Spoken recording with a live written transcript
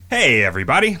Hey,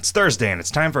 everybody. It's Thursday, and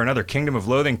it's time for another Kingdom of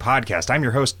Loathing podcast. I'm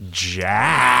your host,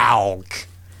 Jalk.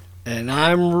 And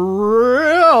I'm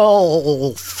Ralph.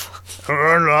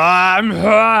 And I'm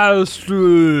Hastef.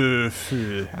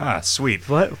 Ah, sweet.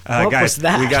 What guys, was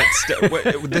that? We got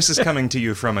this is coming to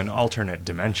you from an alternate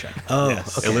dimension. Oh,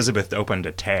 yes. okay. Elizabeth opened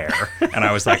a tear, and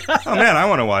I was like, oh, man, I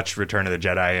want to watch Return of the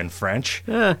Jedi in French.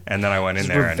 And then I went in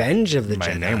there, Revenge and of the my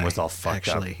Jedi, name was all fucked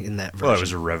actually, up. in that version. Well, it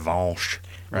was Revanche.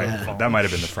 Right, Yeah. That might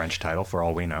have been the French title for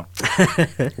all we know.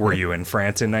 Were you in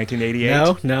France in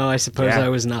 1988? No, I suppose Yeah. I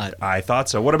was not. I thought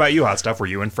so. What about you, Hot Stuff? Were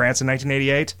you in France in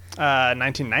 1988?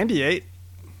 1998.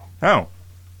 Oh.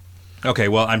 Okay,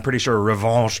 well, I'm pretty sure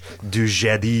Revanche du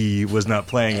Jedi was not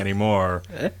playing anymore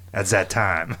at that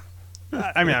time.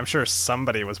 I mean, I'm sure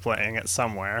somebody was playing it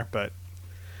somewhere, but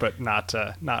not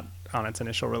on its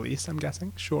initial release, I'm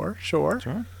guessing. Sure.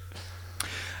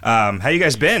 How you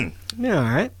guys been? Yeah, all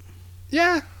right.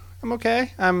 Yeah, I'm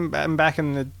okay. I'm back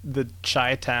in the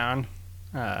Chi-town,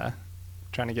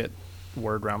 trying to get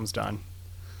Word Realms done.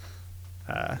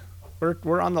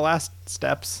 We're on the last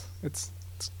steps. It's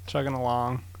chugging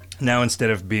along. Now, instead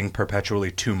of being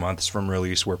perpetually 2 months from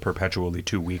release, we're perpetually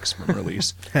 2 weeks from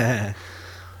release.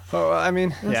 Oh, I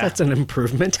mean, yeah, That's an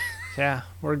improvement. yeah.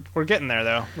 We're getting there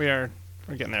though. We're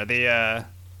getting there. The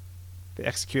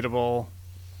executable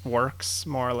works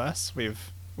more or less. We've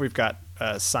got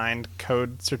signed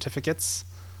code certificates.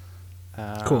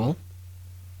 Cool.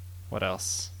 What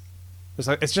else?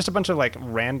 It's just a bunch of like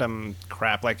random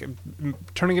crap. Like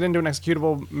turning it into an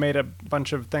executable made a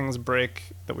bunch of things break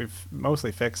that we've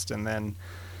mostly fixed, and then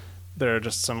there are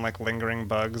just some like lingering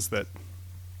bugs that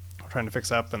we're trying to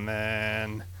fix up, and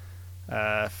then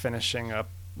finishing up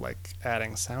like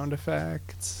adding sound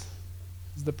effects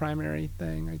is the primary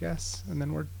thing, I guess, and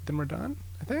then we're done.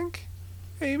 I think,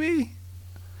 maybe.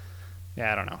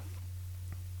 Yeah, I don't know.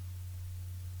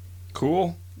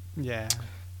 Cool? Yeah,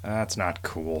 That's not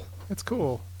cool. it's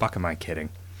cool. Fuck am I kidding?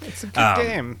 It's a good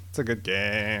game. It's a good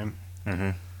game.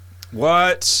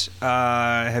 What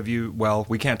have you... Well,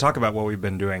 we can't talk about what we've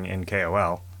been doing in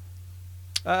KoL.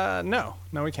 No,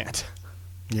 we can't.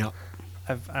 Yep.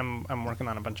 I'm working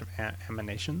on a bunch of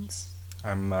emanations.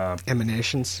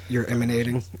 Emanations. You're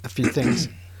emanating a few things.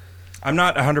 I'm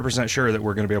not 100% sure that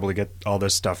we're going to be able to get all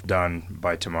this stuff done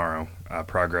by tomorrow.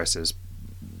 Progress is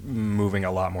moving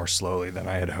a lot more slowly than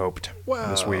I had hoped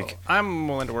this week. I'm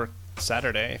willing to work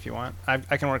Saturday if you want.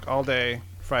 I can work all day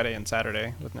Friday and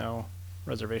Saturday with no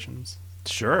reservations.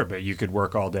 Sure, but you could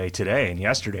work all day today and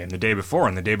yesterday and the day before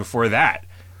and the day before that.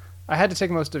 I had to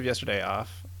take most of yesterday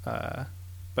off,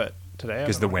 but today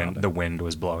Because the wind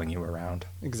was blowing you around.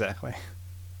 Exactly.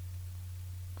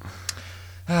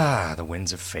 Ah, the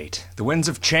winds of fate. The winds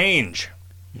of change.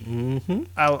 Mm-hmm.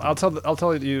 I'll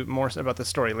tell you more about this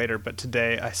story later. But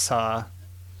today I saw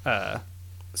a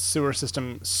sewer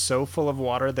system so full of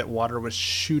water that water was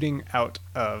shooting out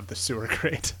of the sewer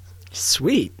grate.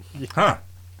 Sweet. Huh.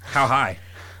 How high?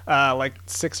 Like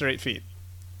 6 or 8 feet.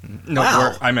 No,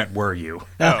 Wow. I meant were you.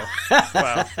 Oh,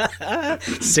 well,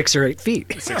 6 or 8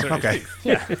 feet. 6 or 8 Okay. feet.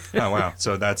 Yeah. Oh, wow.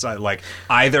 So that's like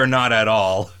either not at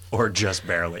all or just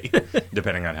barely,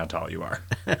 depending on how tall you are.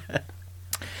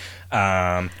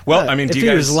 Well, I mean, if do he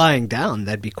you guys... was lying down,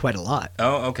 that'd be quite a lot.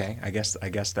 Oh, okay. I guess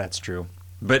that's true.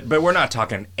 But we're not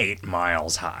talking 8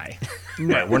 miles high.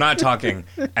 Right? We're not talking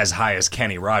as high as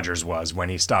Kenny Rogers was when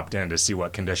he stopped in to see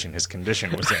what condition his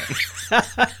condition was in.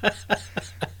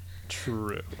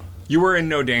 True. You were in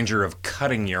no danger of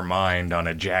cutting your mind on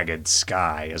a jagged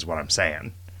sky, is what I'm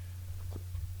saying.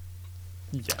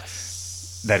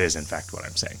 Yes. That is, in fact, what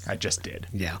I'm saying. I just did.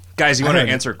 Yeah. Guys, you I want heard to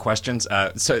it. answer questions?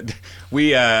 I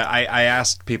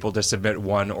asked people to submit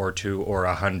 1 or 2 or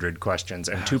 100 questions,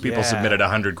 and 2 people yeah. submitted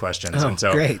 100 questions. Oh, and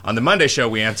so great. on the Monday show,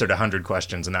 we answered 100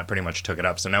 questions, and that pretty much took it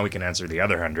up. So now we can answer the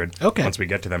other 100 Okay. once we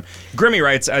get to them. Grimmy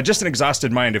writes, just an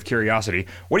exhausted mind of curiosity.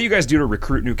 What do you guys do to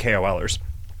recruit new KOLers?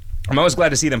 I'm always glad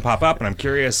to see them pop up, and I'm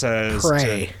curious to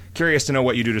know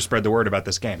what you do to spread the word about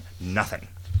this game. Nothing.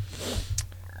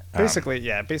 Basically,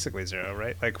 basically zero,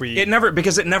 right? Like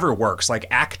Because it never works. Like,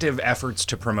 active efforts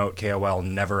to promote KOL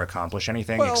never accomplish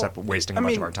anything except wasting a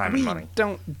bunch of our time and money. We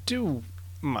don't do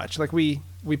much. Like we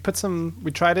put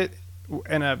tried it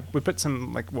we put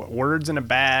some like words in a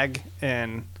bag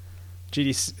in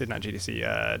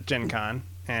Gen Con,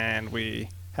 and we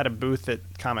had a booth at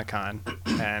Comic Con,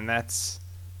 and that's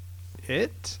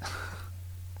it,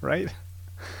 right?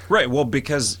 Right, well,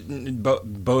 because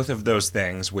both of those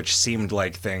things, which seemed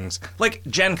like things... Like,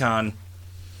 Gen Con,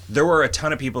 there were a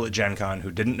ton of people at Gen Con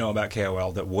who didn't know about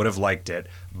KOL that would have liked it,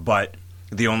 but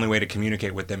the only way to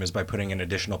communicate with them is by putting an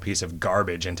additional piece of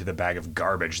garbage into the bag of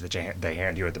garbage that they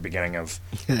hand you at the beginning of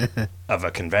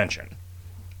a convention.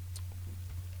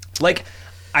 Like,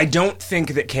 I don't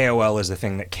think that KOL is a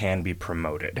thing that can be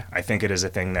promoted. I think it is a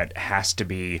thing that has to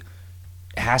be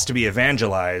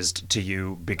evangelized to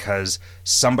you because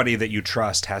somebody that you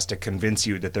trust has to convince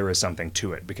you that there is something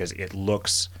to it, because it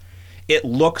looks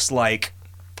like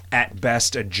at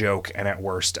best a joke and at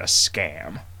worst a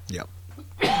scam. Yep.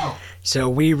 So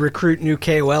we recruit new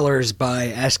KOLers by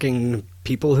asking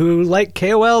people who like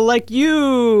KOL like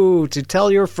you to tell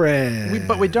your friends.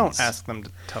 But we don't ask them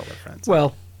to tell their friends.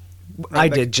 Well, Right, I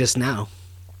did just now.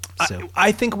 So.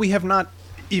 I think we have not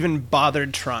even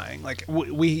bothered trying. Like,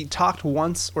 we talked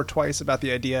once or twice about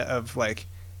the idea of, like,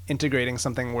 integrating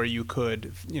something where you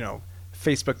could,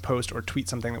 Facebook post or tweet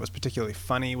something that was particularly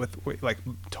funny with, like,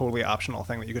 totally optional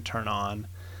thing that you could turn on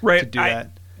to do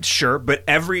that. Sure, but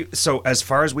so as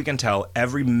far as we can tell,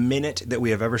 every minute that we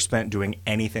have ever spent doing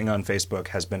anything on Facebook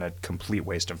has been a complete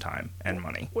waste of time and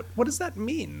money. What does that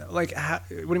mean? Like, what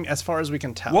do you mean, as far as we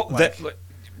can tell? Well,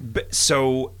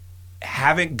 so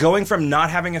going from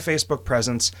not having a Facebook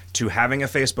presence to having a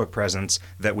Facebook presence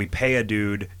that we pay a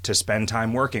dude to spend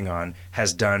time working on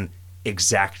has done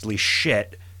exactly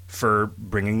shit for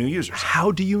bringing new users.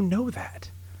 How do you know that?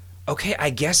 Okay, I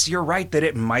guess you're right that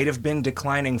it might have been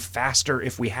declining faster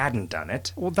if we hadn't done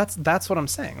it. Well, that's what I'm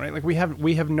saying, right? Like, we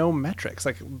have no metrics.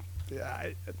 Like,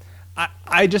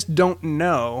 I just don't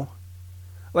know.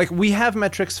 Like, we have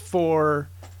metrics for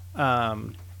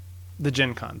the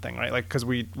Gen Con thing, right? Like, because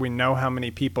we know how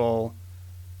many people,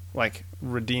 like,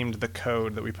 redeemed the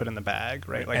code that we put in the bag,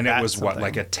 right? Like, and it was what,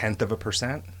 like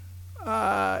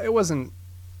 0.1%? It wasn't.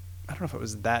 I don't know if it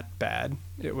was that bad.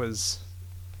 It was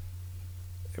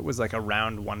like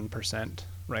around 1%,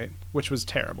 right? Which was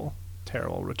terrible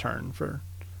return for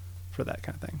that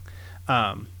kind of thing.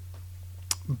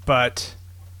 But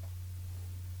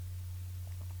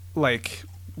like,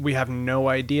 we have no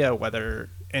idea whether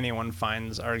anyone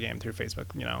finds our game through Facebook.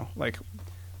 Like,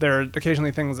 there are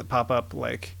occasionally things that pop up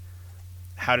like,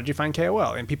 how did you find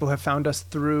KOL? And people have found us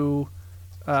through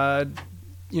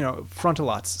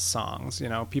Frontalot's songs.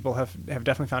 People have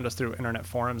definitely found us through internet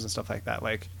forums and stuff like that.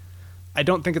 Like, I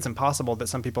don't think it's impossible that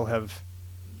some people have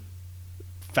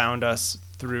found us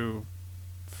through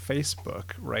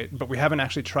Facebook, right? But we haven't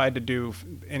actually tried to do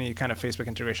any kind of Facebook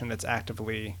integration that's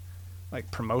actively,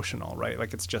 like, promotional, right?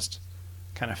 Like, it's just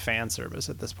kind of fan service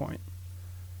at this point.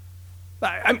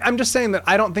 I'm just saying that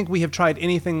I don't think we have tried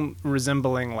anything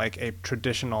resembling, like, a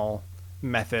traditional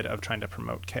method of trying to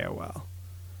promote KOL.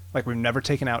 Like, we've never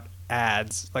taken out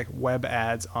ads, like web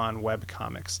ads on web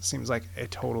comics. Seems like a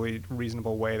totally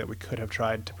reasonable way that we could have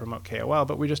tried to promote KOL,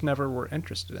 but we just never were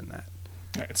interested in that.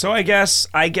 All right, so I guess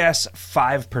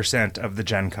 5% of the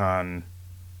Gen Con.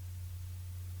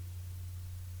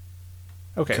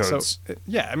 Okay, codes. So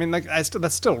yeah, I mean, like,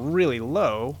 that's still really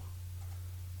low,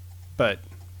 but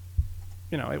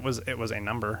it was a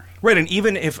number. Right, and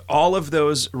even if all of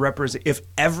those if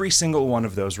every single one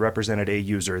of those represented a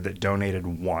user that donated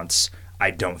once, I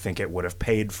don't think it would have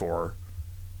paid for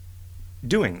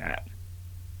doing that.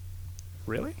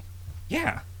 Really?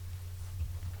 Yeah.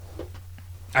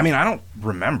 I mean, I don't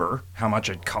remember how much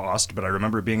it cost, but I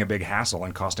remember it being a big hassle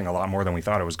and costing a lot more than we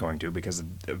thought it was going to because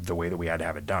of the way that we had to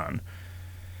have it done.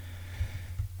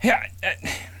 Yeah,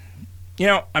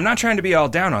 I'm not trying to be all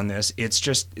down on this. It's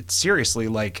seriously,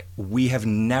 like, we have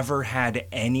never had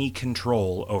any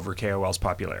control over KOL's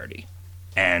popularity.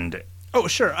 And oh,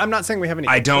 sure. I'm not saying we have any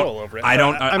control over it. And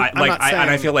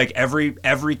I feel like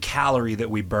every calorie that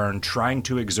we burn trying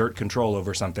to exert control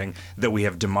over something that we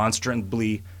have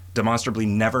demonstrably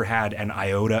never had an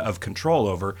iota of control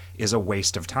over is a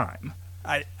waste of time.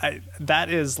 That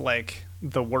is, like,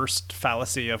 the worst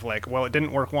fallacy of, like, well, it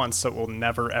didn't work once, so it will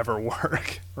never ever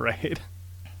work, right?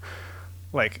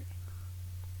 Like,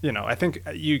 I think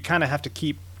you kind of have to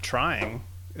keep trying,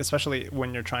 especially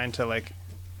when you're trying to, like,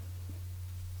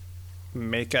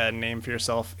 make a name for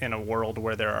yourself in a world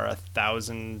where there are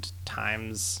 1,000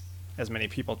 times as many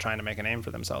people trying to make a name for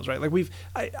themselves, right? Like,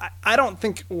 I don't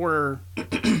think we're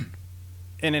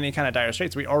in any kind of dire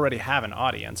straits. We already have an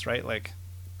audience, right? Like,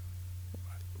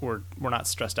 we're not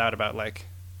stressed out about, like,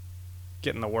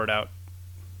 getting the word out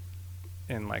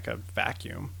in, like, a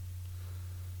vacuum.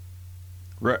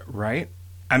 Right?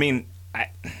 I mean,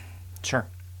 sure.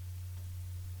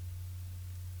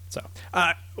 So,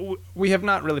 we have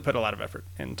not really put a lot of effort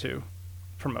into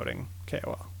promoting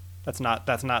KOL. That's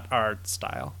not our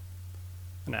style.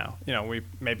 Now,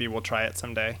 maybe we'll try it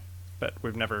someday, but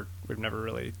we've never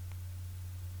really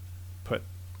put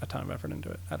a ton of effort into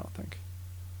it, I don't think.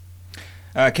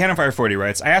 Canonfire40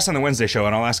 writes, I asked on the Wednesday show,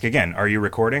 and I'll ask again. Are you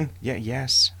recording? Yeah,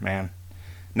 yes, man.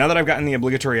 Now that I've gotten the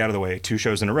obligatory out of the way, 2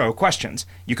 shows in a row, questions.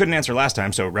 You couldn't answer last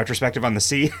time, so retrospective on the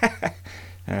sea?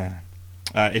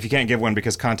 If you can't give one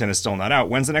because content is still not out,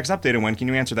 when's the next update, and when can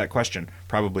you answer that question?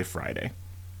 Probably Friday.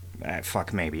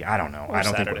 Fuck, maybe. I don't know. Or I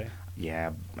don't Saturday. think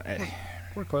yeah.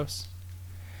 We're close.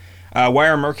 Why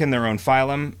are Merkin their own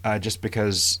phylum? Just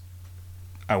because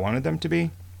I wanted them to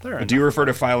be. Do you refer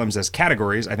to phylums as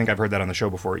categories? I think I've heard that on the show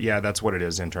before. Yeah, that's what it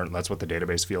is. That's what the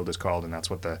database field is called, and that's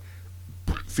what the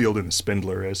field in the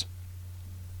Spindler is.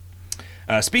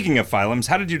 Speaking of phylums,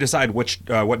 how did you decide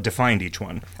what defined each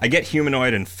one? I get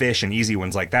humanoid and fish and easy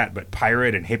ones like that, but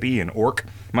pirate and hippie and orc.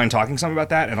 Mind talking some about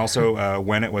that? And also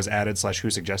when it was added / who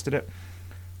suggested it?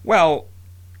 Well,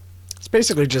 it's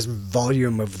basically just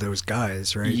volume of those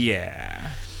guys, right? Yeah.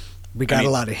 We got a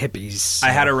lot of hippies. So.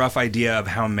 I had a rough idea of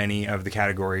how many of the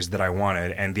categories that I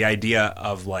wanted, and the idea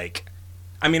of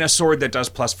a sword that does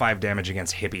 +5 damage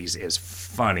against hippies is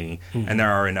funny, and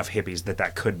there are enough hippies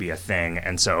that could be a thing,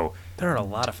 and so... There are a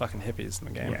lot of fucking hippies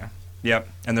in the game. Yeah. Yep,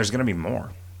 and there's going to be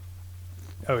more.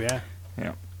 Oh, yeah?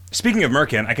 Yeah. Speaking of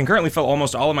Merkin, I can currently fill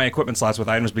almost all of my equipment slots with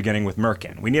items beginning with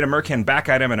Merkin. We need a Merkin back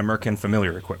item and a Merkin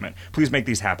familiar equipment. Please make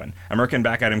these happen. A Merkin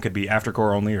back item could be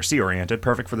aftercore only or C-oriented,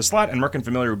 perfect for the slot, and Merkin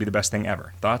familiar would be the best thing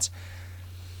ever. Thoughts?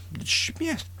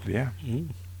 Yeah.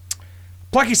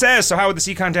 Plucky says, so how would the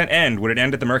sea content end? Would it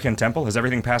end at the Merkin Temple? Has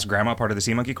everything past Grandma part of the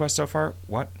Sea Monkey quest so far?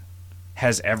 What?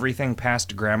 Has everything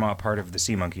past Grandma part of the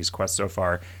Sea Monkey's quest so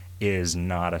far is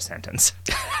not a sentence.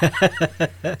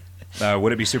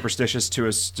 Would it be superstitious to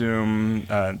assume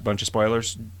a bunch of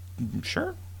spoilers?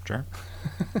 Sure.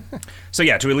 So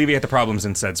yeah, to alleviate the problems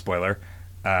in said spoiler,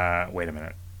 wait a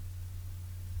minute.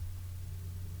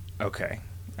 Okay,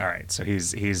 all right. So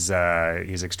he's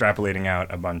extrapolating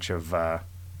out a bunch of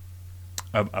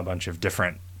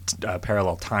different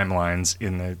parallel timelines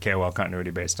in the KoL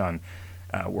continuity based on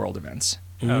world events.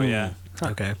 Oh yeah.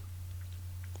 Okay.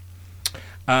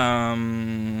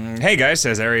 Hey guys,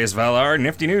 says Arias Valar,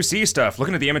 nifty new sea stuff.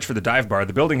 Looking at the image for the dive bar,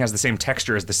 the building has the same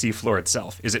texture as the sea floor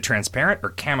itself. Is it transparent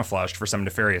or camouflaged for some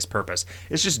nefarious purpose?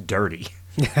 It's just dirty,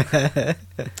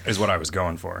 is what I was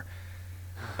going for.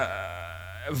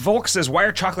 Volk says, why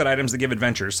are chocolate items that give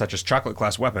adventures, such as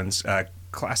chocolate-class weapons,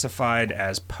 classified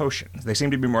as potions? They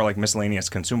seem to be more like miscellaneous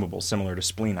consumables, similar to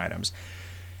spleen items.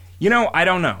 I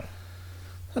don't know.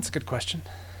 That's a good question.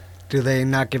 Do they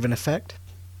not give an effect?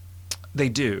 They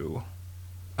do.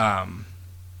 Yeah,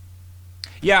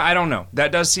 I don't know.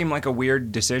 That does seem like a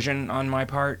weird decision on my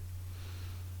part,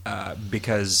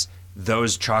 because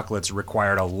those chocolates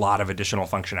required a lot of additional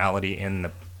functionality in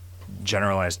the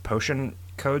generalized potion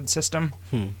code system.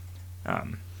 So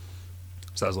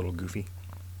that was a little goofy.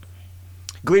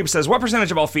 Glebe says, what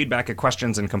percentage of all feedback at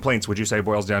questions and complaints would you say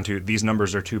boils down to these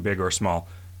numbers are too big or small?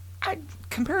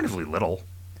 Comparatively little.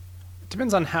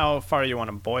 Depends on how far you want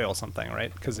to boil something,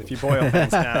 right? Because if you boil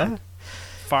things down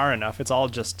far enough, it's all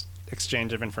just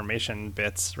exchange of information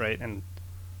bits, right? And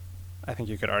I think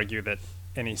you could argue that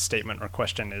any statement or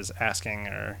question is asking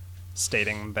or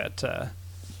stating that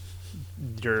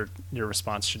your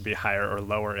response should be higher or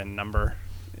lower in number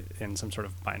in some sort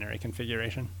of binary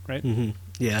configuration, right? Mm-hmm.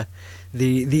 Yeah.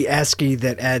 The ASCII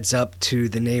that adds up to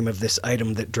the name of this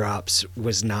item that drops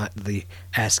was not the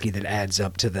ASCII that adds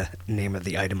up to the name of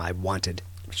the item I wanted.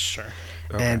 Sure.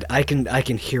 Okay. And I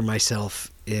can hear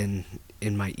myself in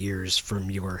my ears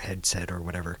from your headset or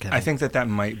whatever, Kevin. I think that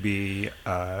might be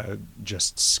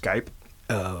just Skype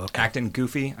acting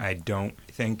goofy. I don't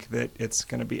think that it's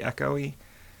going to be echoey.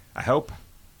 I hope.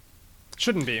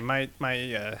 Shouldn't be. My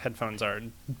headphones are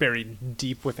buried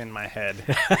deep within my head.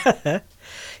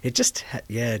 It just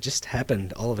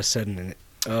happened all of a sudden.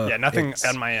 And nothing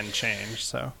on my end changed,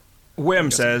 so...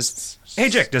 Wim says, hey,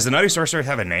 Jick, does the Nutty Sorcerer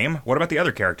have a name? What about the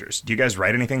other characters? Do you guys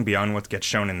write anything beyond what gets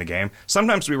shown in the game?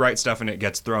 Sometimes we write stuff and it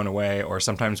gets thrown away, or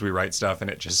sometimes we write stuff and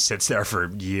it just sits there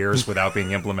for years without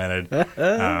being implemented.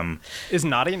 Is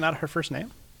Nadia not her first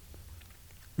name?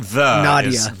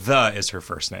 The is her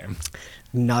first name.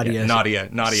 Nadia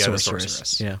the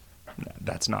Sorceress. Yeah.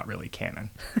 That's not really canon.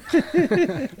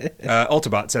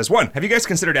 Ultibot says, 1, have you guys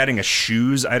considered adding a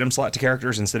shoes item slot to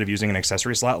characters instead of using an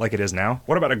accessory slot like it is now?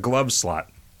 What about a glove slot?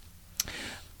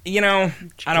 I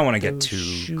don't want to get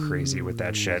too crazy with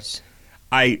that shit.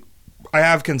 I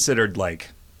have considered,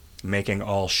 making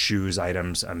all shoes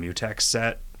items a mutex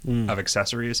set of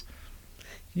accessories.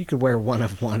 You could wear one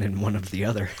of one and one of the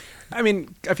other. I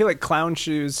mean, I feel like clown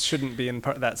shoes shouldn't be in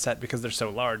part of that set because they're so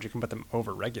large. You can put them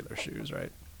over regular shoes,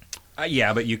 right?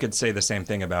 Yeah, but you could say the same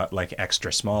thing about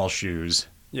extra small shoes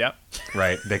Yep.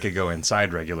 Right. They could go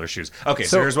inside regular shoes. Okay,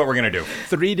 so here's what we're going to do.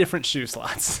 3 different shoe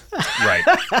slots. Right.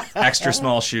 Extra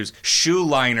small shoes. Shoe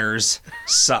liners.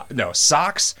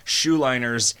 Socks, shoe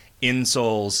liners,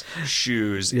 insoles,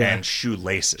 shoes, and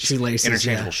shoelaces. Shoelaces,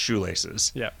 interchangeable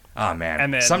shoelaces. Yep. Oh, man.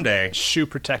 And then someday. shoe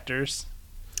protectors.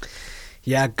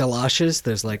 Yeah, galoshes.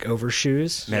 There's like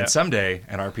overshoes. Man, someday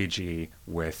an RPG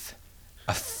with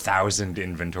 1,000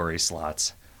 inventory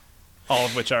slots. All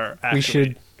of which are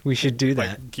actually... We should do that.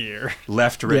 Like gear.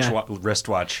 Left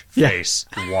wristwatch face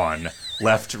 1.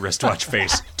 Left wristwatch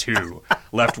face 2.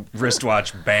 Left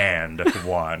wristwatch band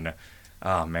 1.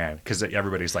 Oh, man. Because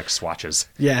everybody's like swatches.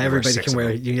 Yeah, everybody can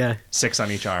wear... Yeah. 6 on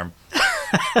each arm.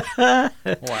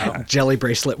 Wow. Jelly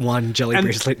bracelet 1, jelly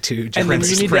bracelet 2. And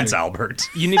then Prince Albert.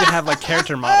 You need to have like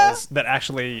character models that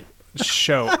actually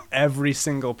show every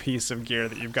single piece of gear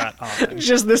that you've got on.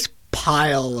 Just this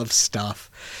pile of stuff.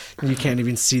 You can't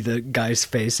even see the guy's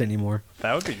face anymore.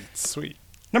 That would be sweet.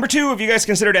 Number 2, have you guys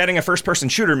considered adding a first-person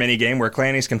shooter minigame where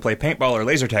clannies can play paintball or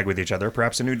laser tag with each other?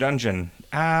 Perhaps a new dungeon?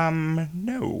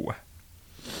 No.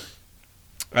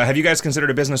 Have you guys considered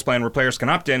a business plan where players can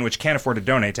opt in, which can't afford to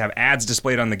donate, to have ads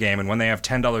displayed on the game, and when they have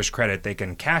 $10 credit, they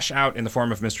can cash out in the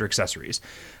form of Mr. Accessories?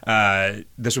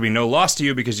 This would be no loss to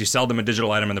you because you sell them a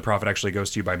digital item and the profit actually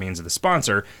goes to you by means of the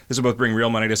sponsor. This will both bring real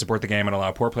money to support the game and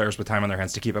allow poor players with time on their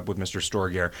hands to keep up with Mr. Store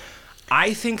Gear.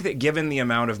 I think that given the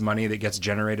amount of money that gets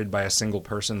generated by a single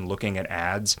person looking at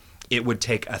ads, it would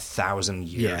take 1,000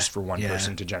 years for one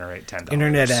person to generate $10.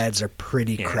 Internet ads are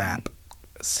pretty crap.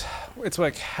 It's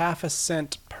like half a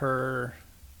cent per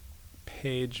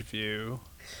page view,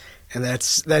 and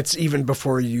that's even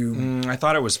before you. I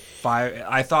thought it was $5.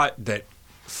 I thought that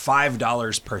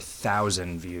 $5 per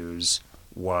 1,000 views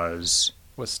was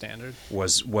standard.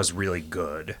 Was really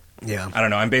good. Yeah, I don't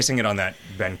know. I'm basing it on that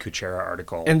Ben Kuchera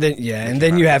article. And then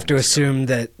you have to assume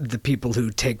that the people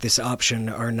who take this option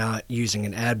are not using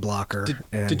an ad blocker.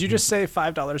 Did you just say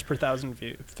 $5 per 1,000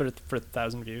 view for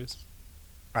 1,000 views?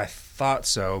 I thought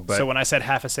so, but... So when I said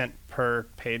half a cent per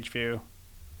page view...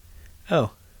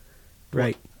 Oh,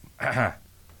 right.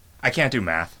 I can't do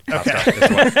math. Okay.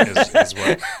 Is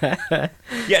what.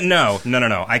 Yeah, no.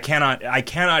 I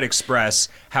cannot express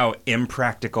how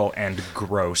impractical and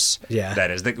gross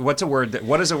that is. What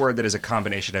is a word that is a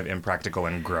combination of impractical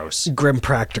and gross?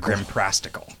 Grimpractical.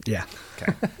 Grimprastical. Yeah.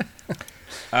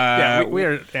 Okay. We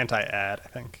are anti-ad, I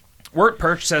think. Wirt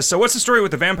Perch says, so what's the story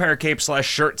with the vampire cape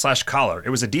 /shirt /collar? It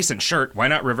was a decent shirt. Why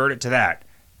not revert it to that?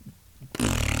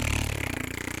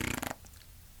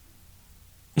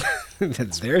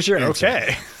 There's your answer.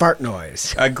 Okay. Fart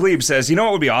noise. Glebe says, you know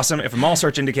what would be awesome? If a mall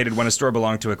search indicated when a store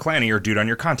belonged to a clanny or dude on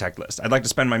your contact list. I'd like to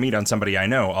spend my meat on somebody I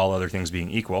know, all other things being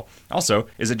equal. Also,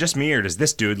 is it just me or does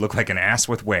this dude look like an ass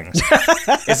with wings?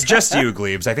 It's just you,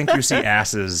 Glebes. I think you see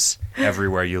asses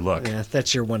everywhere you look. Yeah,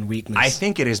 that's your one weakness. I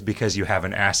think it is because you have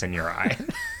an ass in your eye.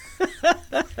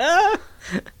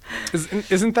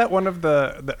 Isn't that one of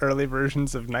the early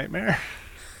versions of Nightmare?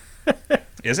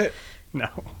 Is it? No.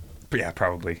 Yeah,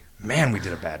 probably. Man, we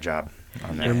did a bad job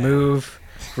on that.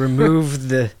 Remove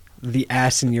the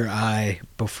ass in your eye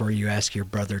before you ask your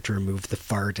brother to remove the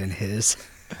fart in his.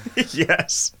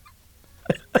 Yes.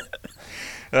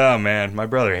 Oh, man. My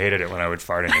brother hated it when I would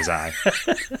fart in his eye.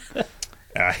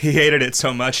 He hated it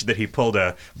so much that he pulled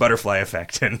a butterfly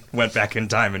effect and went back in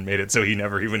time and made it so he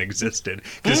never even existed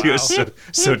because he was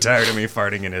so tired of me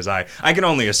farting in his eye. I can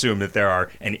only assume that there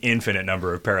are an infinite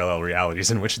number of parallel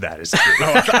realities in which that is true.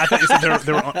 Oh, I thought you said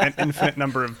there were an infinite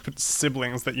number of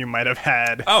siblings that you might have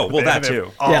had. Oh, well, that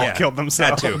too. All killed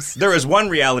themselves. That too. There is one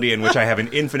reality in which I have an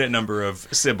infinite number of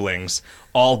siblings,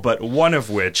 all but one of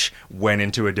which went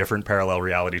into a different parallel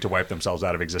reality to wipe themselves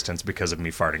out of existence because of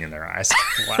me farting in their eyes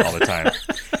all the time.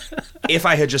 If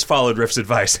I had just followed Riff's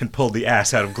advice and pulled the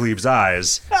ass out of Glebe's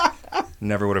eyes,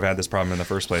 never would have had this problem in the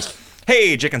first place.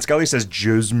 Hey, Jick and Scully says,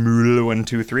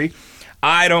 Josmula123.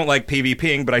 I don't like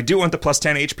PvPing, but I do want the plus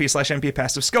 10 HP /MP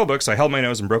passive skill book, so I held my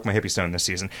nose and broke my hippie stone this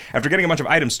season. After getting a bunch of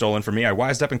items stolen from me, I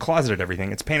wised up and closeted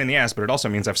everything. It's a pain in the ass, but it also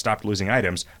means I've stopped losing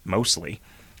items, mostly.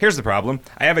 Here's the problem.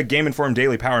 I have a Game Informed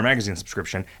Daily Power magazine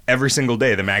subscription. Every single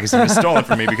day the magazine is stolen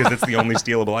from me because it's the only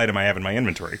stealable item I have in my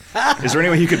inventory. Is there any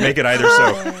way you could make it either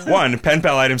so, 1, pen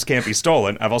pal items can't be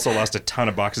stolen. I've also lost a ton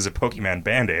of boxes of Pokemon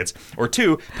Band-Aids. Or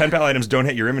 2, pen pal items don't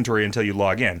hit your inventory until you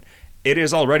log in. It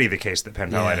is already the case that pen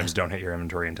pal items don't hit your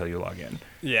inventory until you log in.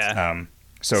 Yeah.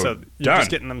 So you're done. just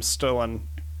getting them stolen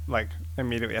like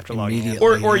immediately after logging in.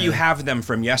 Or you have them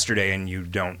from yesterday and you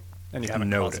don't and you haven't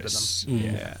notice.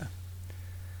 Yeah.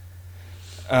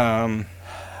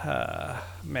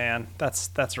 Man,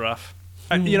 that's rough.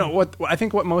 You know what? I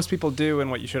think what most people do, and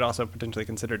what you should also potentially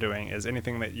consider doing, is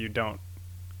anything that you don't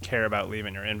care about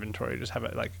leaving your inventory. Just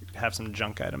have some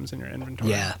junk items in your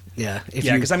inventory. Yeah.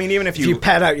 Because I mean, even if you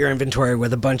pad out your inventory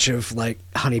with a bunch of like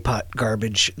honeypot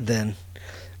garbage, then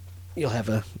you'll have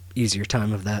a easier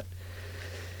time of that.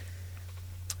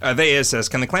 They says,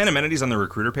 can the clan amenities on the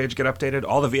recruiter page get updated?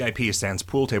 All the VIP sans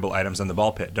pool table items in the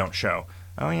ball pit don't show.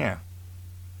 Oh, yeah.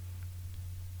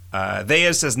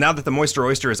 They says, now that the Moisture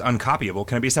Oyster is uncopyable,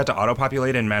 can it be set to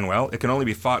auto-populate in Manuel? It can only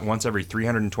be fought once every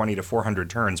 320 to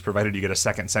 400 turns, provided you get a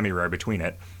second semi-rare between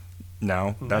it.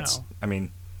 No, I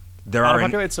mean, there are...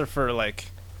 Auto-populates are for, like,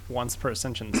 once per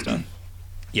ascension stuff.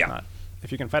 Yeah.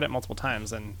 If you can fight it multiple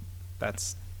times, then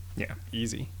that's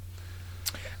easy.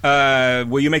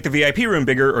 Will you make the VIP room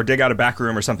bigger or dig out a back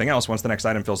room or something else once the next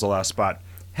item fills the last spot?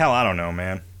 Hell, I don't know,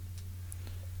 man.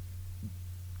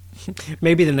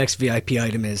 Maybe the next VIP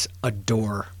item is a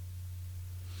door.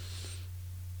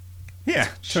 Yeah.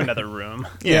 To another room.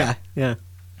 Yeah.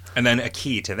 And then a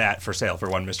key to that for sale for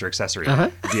one Mr. Accessory.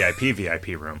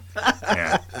 VIP room.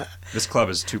 Yeah. This club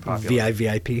is too popular.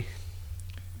 VIP.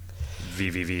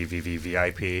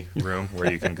 VIP room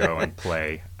where you can go and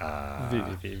play.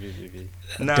 VVV.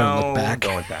 No, don't look back.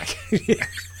 Don't look back.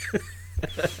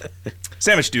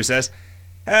 Sandwich Stew says,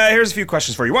 here's a few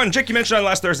questions for you. One, Jick, you mentioned on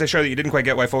last Thursday's show that you didn't quite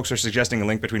get why folks are suggesting a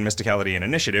link between mysticality and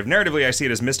initiative. Narratively, I see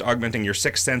it as mist augmenting your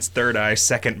sixth sense, third eye,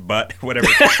 second butt, whatever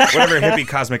hippie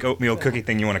cosmic oatmeal cookie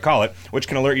thing you want to call it, which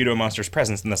can alert you to a monster's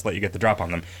presence and thus let you get the drop on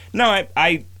them. No,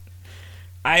 I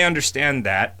understand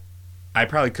that. I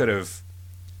probably could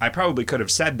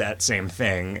have said that same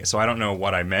thing, so I don't know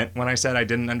what I meant when I said I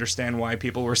didn't understand why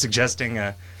people were suggesting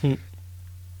a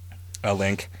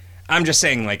link. I'm just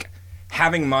saying, like,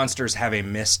 having monsters have a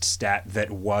missed stat that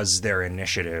was their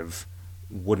initiative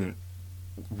wouldn't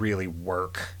really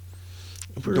work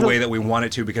the way that we want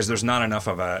it to, because there's not enough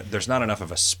of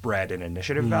a spread in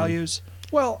initiative values.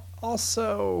 Well,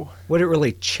 also, would it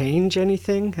really change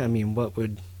anything? I mean, what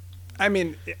would... I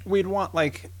mean, we'd want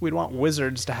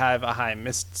wizards to have a high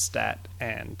mist stat,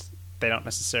 and they're not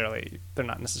necessarily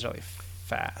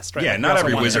fast, right? Yeah, like, not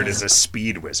every wizard is a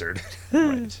speed wizard.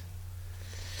 Right.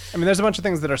 I mean, there's a bunch of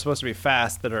things that are supposed to be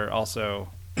fast that are also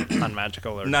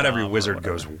unmagical. Or not every wizard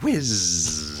goes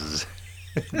whiz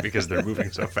because they're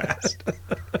moving so fast.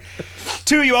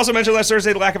 2, you also mentioned last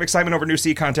Thursday the lack of excitement over new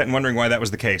C content and wondering why that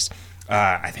was the case.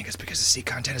 I think it's because the C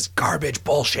content is garbage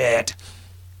bullshit.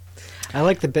 I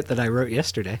like the bit that I wrote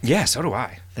yesterday. Yeah, so do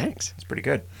I. Thanks. It's pretty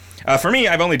good. For me,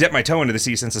 I've only dipped my toe into the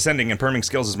sea since ascending, and perming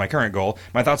skills is my current goal.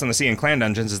 My thoughts on the sea and clan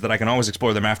dungeons is that I can always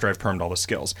explore them after I've permed all the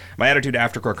skills. My attitude to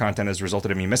aftercore content has resulted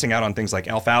in me missing out on things like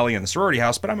Elf Alley and the sorority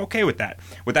house, but I'm okay with that.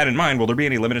 With that in mind, will there be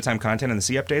any limited time content in the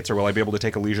sea updates, or will I be able to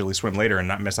take a leisurely swim later and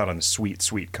not miss out on the sweet,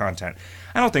 sweet content?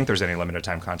 I don't think there's any limited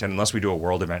time content unless we do a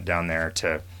world event down there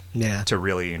to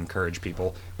really encourage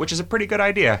people, which is a pretty good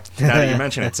idea, now that you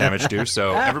mention it, Sandwich Stew,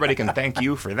 so everybody can thank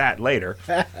you for that later.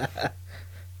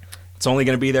 It's only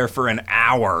going to be there for an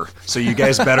hour, so you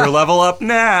guys better level up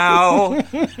now.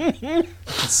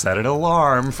 Set an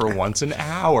alarm for once an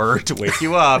hour to wake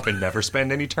you up and never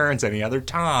spend any turns any other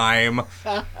time.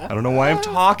 I don't know why I'm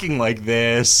talking like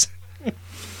this.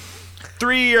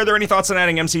 3, are there any thoughts on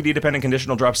adding MCD-dependent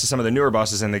conditional drops to some of the newer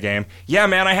bosses in the game? Yeah,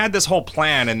 man, I had this whole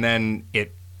plan, and then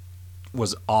it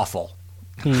was awful.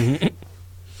 I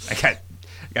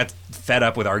got fed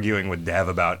up with arguing with Dev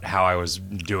about how I was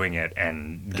doing it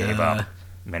and gave up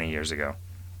many years ago.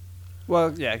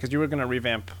 Well, yeah, because you were going to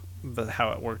revamp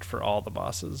how it worked for all the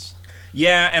bosses.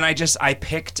 Yeah, and I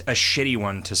picked a shitty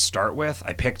one to start with.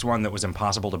 I picked one that was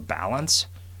impossible to balance.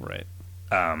 Right.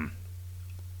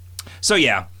 So,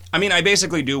 yeah. I mean, I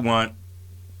basically do want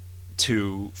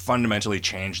to fundamentally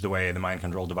change the way the mind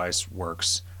control device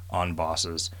works on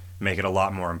bosses, make it a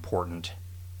lot more important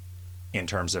in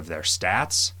terms of their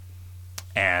stats,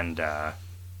 and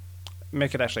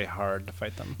make it actually hard to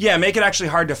fight them. Yeah, make it actually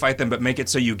hard to fight them, but make it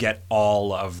so you get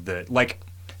all of the, like,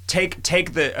 take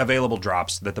the available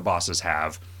drops that the bosses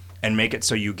have and make it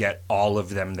so you get all of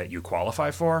them that you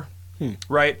qualify for,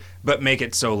 right? But make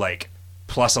it so, like,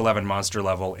 plus 11 monster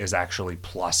level is actually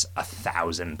plus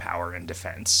 1,000 power and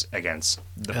defense against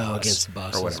the boss, against the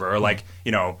bosses, or whatever. Or, like,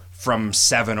 you know, from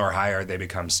 7 or higher they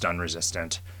become stun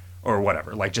resistant or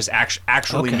whatever. Like, just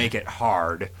actually make it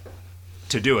hard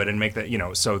to do it and make that, you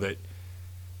know, so that,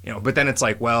 you know, but then it's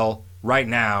like, well, right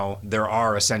now there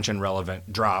are ascension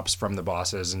relevant drops from the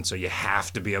bosses, and so you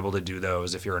have to be able to do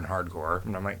those if you're in hardcore.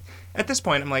 And I'm like, at this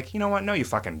point, I'm like, you know what? No, you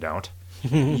fucking don't.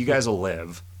 You guys will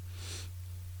live.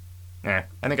 I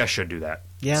think I should do that.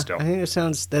 Yeah, still. I think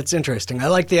that's interesting. I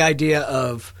like the idea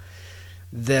of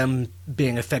them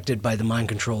being affected by the mind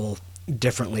control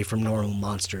differently from normal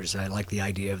monsters. I like the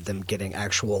idea of them getting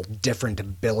actual different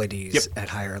abilities at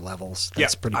higher levels.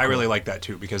 That's pretty cool. I really like that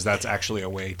too, because that's actually a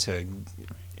way to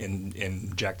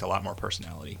inject a lot more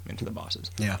personality into the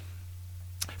bosses. Yeah.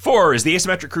 4, is the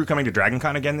Asymmetric crew coming to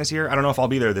DragonCon again this year? I don't know if I'll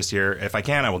be there this year. If I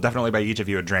can, I will definitely buy each of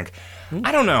you a drink.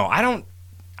 I don't know. I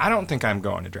don't think I'm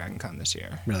going to DragonCon this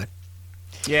year. Really?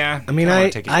 Yeah. I mean,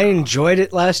 I enjoyed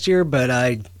it last year, but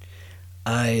I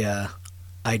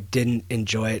didn't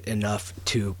enjoy it enough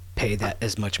to pay that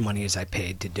as much money as I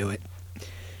paid to do it.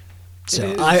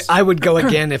 So I would go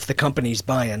again if the company's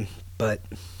buying, but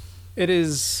it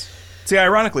is. See,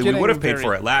 ironically, we would have paid very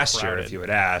for it last year if you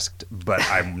had asked, but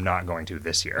I'm not going to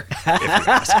this year if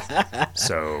you ask.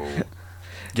 So,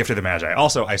 gift of the Magi.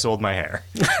 Also, I sold my hair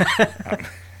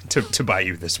to buy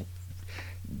you this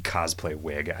cosplay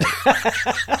wig.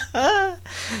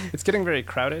 It's getting very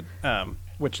crowded,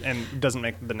 which doesn't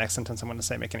make the next sentence I'm going to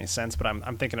say make any sense. But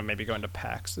I'm thinking of maybe going to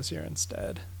PAX this year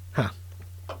instead. Huh.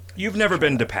 You've never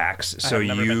been to PAX, so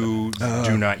you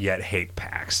do not yet hate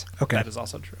PAX. Okay. That is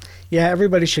also true. Yeah,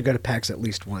 everybody should go to PAX at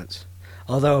least once.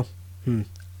 Although, I don't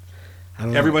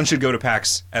know. Everyone should go to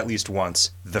PAX at least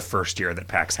once the first year that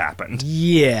PAX happened.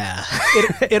 Yeah.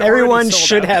 It Everyone already sold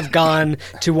should out. have gone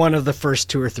to one of the first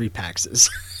 2 or 3 PAXs.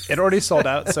 It already sold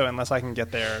out, so unless I can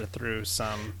get there through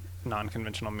some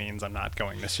non-conventional means, I'm not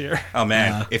going this year. Oh,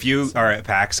 man. If you are at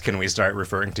PAX, can we start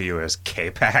referring to you as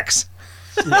K-PAX?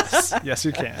 Yes,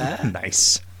 you can.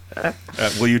 Nice.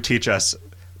 Will you teach us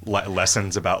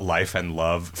lessons about life and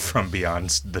love from beyond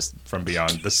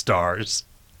the stars?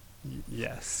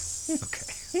 Yes.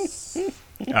 Okay.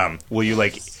 Will you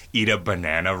eat a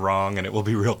banana wrong and it will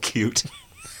be real cute?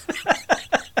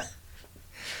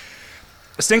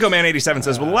 Stinko Man 87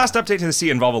 says, will the last update to the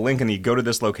sea involve a link in the go to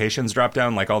this locations drop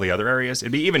down like all the other areas?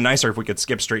 It'd be even nicer if we could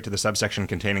skip straight to the subsection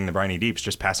containing the briny deeps,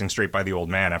 just passing straight by the old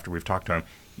man after we've talked to him.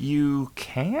 You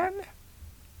can?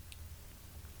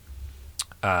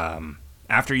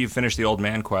 After you finish the old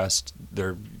man quest,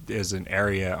 there is an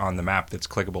area on the map that's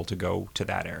clickable to go to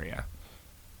that area.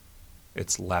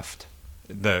 It's left.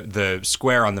 The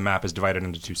square on the map is divided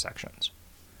into 2 sections.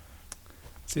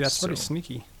 See, that's pretty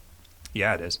sneaky.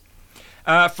 Yeah, it is.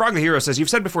 Frog the Hero says,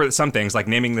 you've said before that some things, like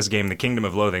naming this game The Kingdom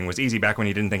of Loathing, was easy back when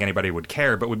you didn't think anybody would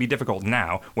care, but would be difficult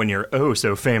now when you're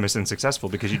so famous and successful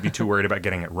because you'd be too worried about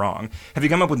getting it wrong. Have you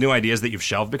come up with new ideas that you've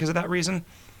shelved because of that reason?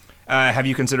 Have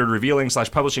you considered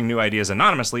revealing/publishing new ideas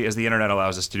anonymously, as the internet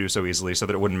allows us to do so easily, so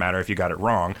that it wouldn't matter if you got it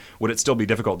wrong? Would it still be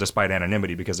difficult despite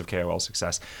anonymity because of KoL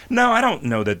success? No, I don't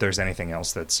know that there's anything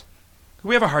else that's...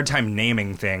 We have a hard time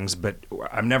naming things, but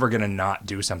I'm never going to not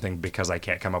do something because I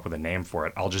can't come up with a name for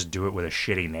it. I'll just do it with a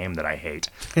shitty name that I hate,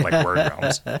 like Word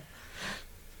Realms.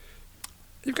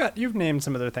 You've named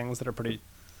some other things that are pretty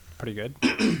good.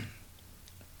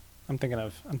 I'm thinking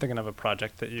of a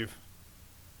project that you've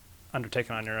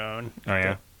undertaken on your own. Oh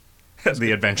yeah.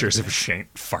 The Adventures of Shaint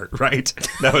Fart, right?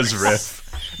 That was Riff.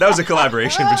 That was a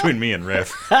collaboration between me and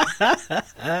Riff.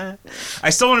 I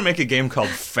still want to make a game called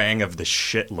Fang of the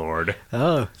Shit Lord.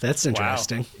 Oh, that's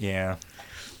interesting. Yeah.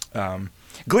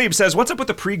 Glebe says, what's up with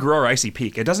the pre-grower Icy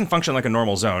Peak? It doesn't function like a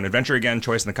normal zone. Adventure again,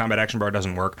 choice in the combat action bar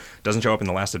doesn't work. Doesn't show up in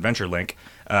the last adventure link.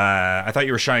 I thought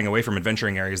you were shying away from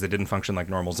adventuring areas that didn't function like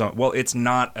normal zone. Well, it's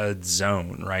not a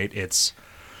zone, right?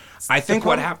 I think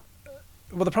what happened...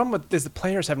 Well, the problem is the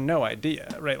players have no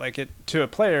idea, right? Like to a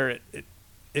player,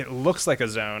 it looks like a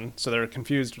zone, so they're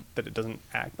confused that it doesn't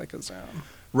act like a zone.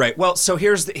 Right. Well, so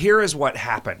here is what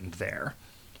happened there.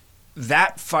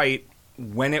 That fight,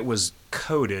 when it was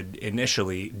coded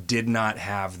initially, did not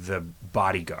have the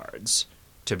bodyguards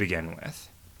to begin with,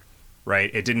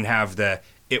 right? It didn't have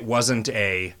it wasn't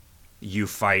you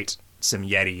fight some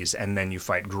Yetis and then you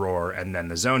fight Gror and then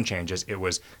the zone changes. It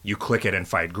was you click it and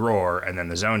fight Gror and then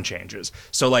the zone changes.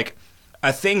 So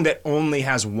a thing that only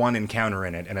has one encounter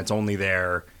in it and it's only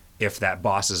there if that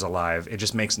boss is alive, it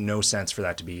just makes no sense for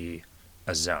that to be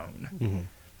a zone. Mm-hmm.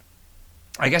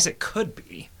 I guess it could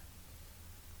be.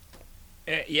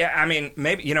 Yeah, I mean,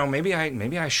 maybe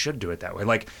I should do it that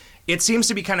way. It seems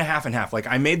to be kind of half and half.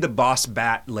 I made the boss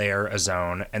bat lair a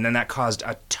zone, and then that caused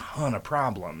a ton of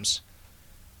problems,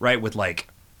 right? With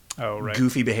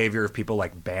goofy behavior of people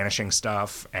banishing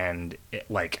stuff, and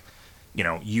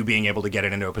you being able to get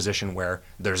it into a position where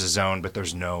there's a zone but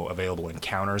there's no available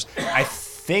encounters. I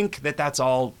think that's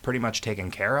all pretty much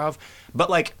taken care of.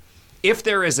 But if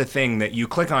there is a thing that you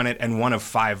click on it and one of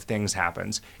 5 things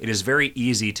happens, it is very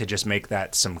easy to just make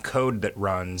that some code that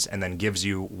runs and then gives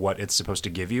you what it's supposed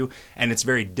to give you. And it's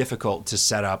very difficult to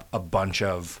set up a bunch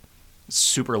of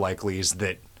super likelies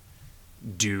that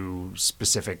do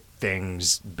specific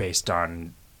things based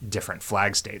on different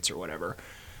flag states or whatever.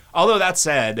 Although that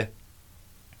said,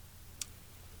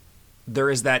 there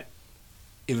is that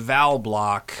eval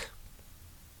block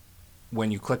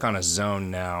when you click on a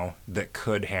zone now that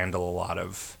could handle a lot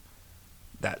of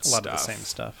that stuff. A lot of the same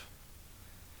stuff.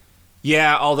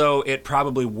 Yeah, although it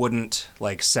probably wouldn't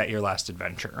like set your last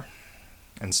adventure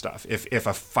and stuff. If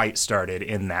a fight started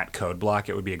in that code block,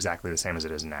 it would be exactly the same as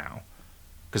it is now.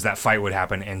 Because that fight would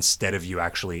happen instead of you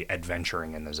actually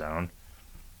adventuring in the zone.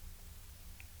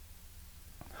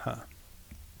 Huh.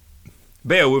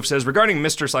 Beowulf says, regarding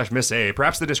Mr./Miss A,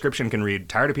 perhaps the description can read,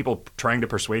 tired of people trying to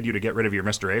persuade you to get rid of your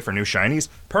Mr. A for new shinies?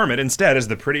 Perm it instead as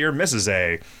the prettier Mrs.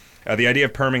 A. The idea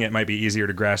of perming it might be easier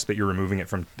to grasp that you're removing it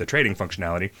from the trading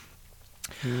functionality.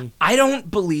 I don't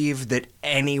believe that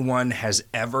anyone has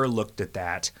ever looked at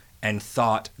that and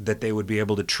thought that they would be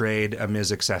able to trade a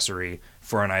Ms. accessory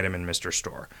for an item in Mr.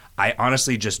 Store. I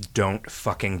honestly just don't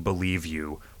fucking believe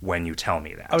you when you tell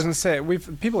me that. I was going to say,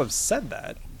 people have said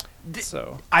that.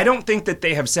 So I don't think that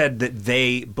they have said that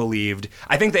they believed.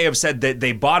 I think they have said that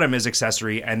they bought him as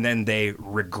accessory and then they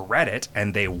regret it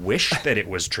and they wish that it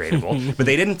was tradable. But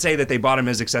they didn't say that they bought him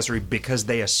as accessory because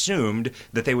they assumed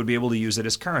that they would be able to use it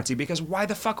as currency. Because why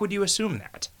the fuck would you assume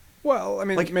that? Well, I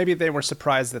mean, like, maybe they were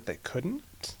surprised that they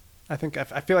couldn't. I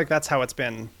feel like that's how it's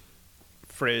been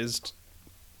phrased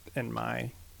in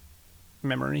my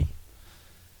memory.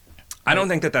 I don't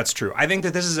think that that's true. I think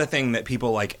that this is a thing that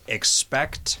people like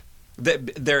expect.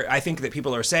 I think that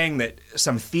people are saying that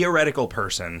some theoretical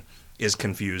person is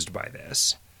confused by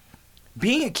this.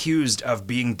 Being accused of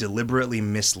being deliberately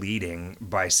misleading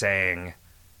by saying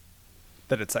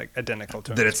that it's like identical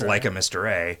to that it's like a Mr.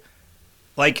 A,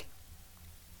 like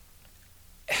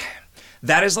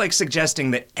that is like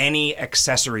suggesting that any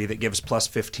accessory that gives plus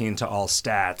 15 to all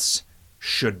stats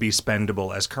should be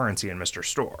spendable as currency in Mr.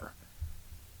 Store.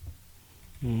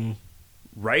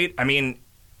 Right? I mean,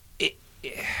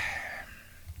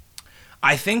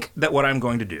 I think that what I'm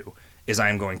going to do is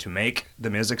I'm going to make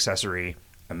the Ms. accessory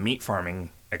a meat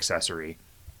farming accessory,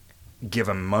 give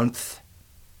a month,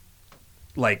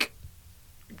 like,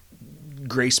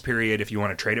 grace period if you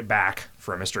want to trade it back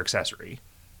for a Mr. accessory.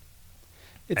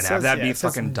 Have that be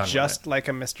fucking done with it. Just like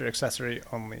a Mr. accessory,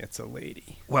 only it's a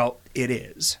lady. Well, it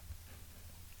is.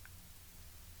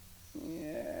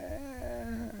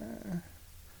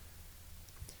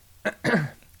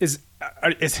 Is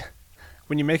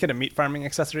when you make it a meat farming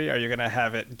accessory, are you going to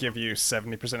have it give you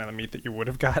 70% of the meat that you would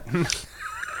have gotten?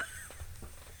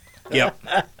 Yep.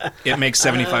 It makes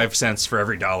 75 cents for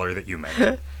every dollar that you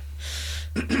make.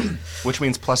 Which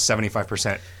means plus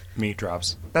 75% meat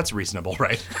drops. That's reasonable,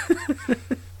 right?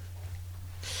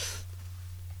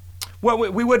 Well,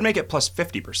 we would make it plus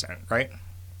 50%, right?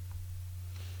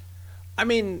 I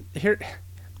mean, here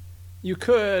you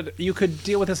could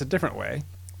deal with this a different way.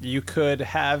 You could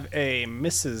have a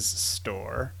Mrs.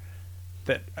 Store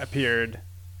that appeared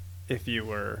if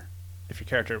your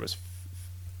character was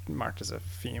marked as a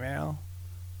female,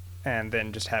 and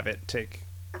then just have it take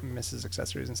Mrs.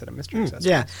 accessories instead of Mr. accessories.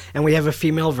 Yeah, and we have a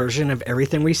female version of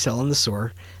everything we sell in the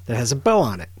store that has a bow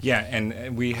on it. Yeah,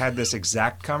 and we had this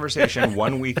exact conversation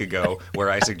 1 week ago where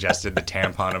I suggested the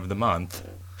tampon of the month.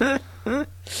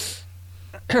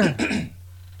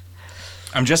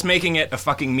 I'm just making it a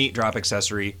fucking meat drop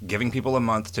accessory, giving people a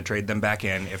month to trade them back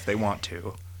in if they want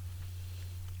to.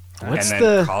 And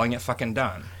then calling it fucking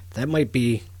done. That might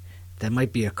be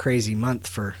a crazy month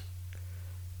for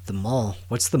the mall.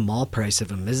 What's the mall price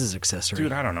of a Mrs. accessory?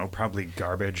 Dude, I don't know. Probably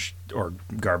garbage or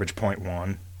garbage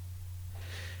 0.1.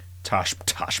 Tosh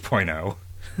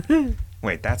 0.0.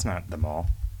 Wait, that's not the mall.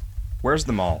 Where's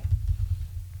the mall?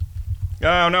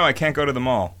 Oh, no, I can't go to the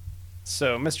mall.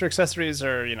 So Mr. Accessories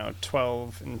are,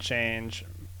 12 and change.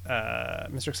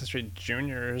 Mr. Accessory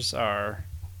Juniors are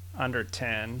under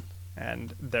 10.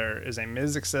 And there is a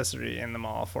Ms. accessory in the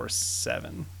mall for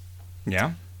 7.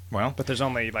 Yeah, well. But there's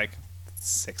only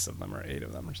 6 of them or 8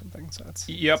 of them or something. So it's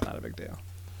not a big deal.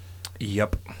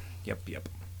 Yep.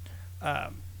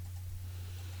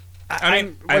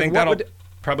 I think that'll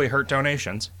probably hurt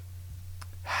donations.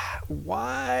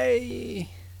 Why?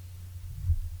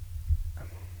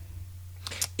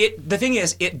 The thing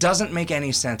is, it doesn't make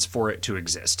any sense for it to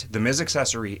exist. The Ms.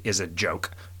 accessory is a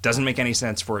joke. Doesn't make any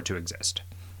sense for it to exist,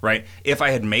 right? If I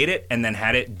had made it and then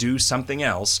had it do something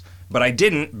else, but I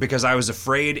didn't because I was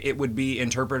afraid it would be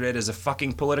interpreted as a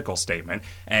fucking political statement,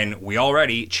 and we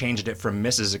already changed it from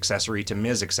Mrs. accessory to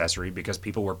Ms. accessory because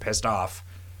people were pissed off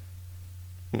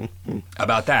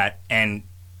about that, and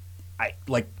I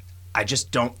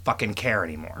just don't fucking care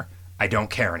anymore. I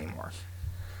don't care anymore.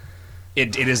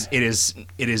 It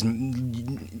is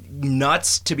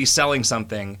nuts to be selling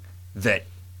something that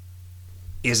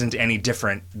isn't any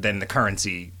different than the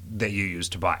currency that you use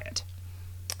to buy it.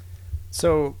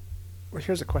 So, well,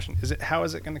 here's a question: how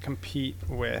is it going to compete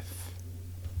with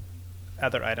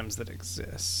other items that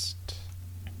exist?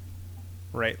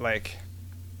 Right, like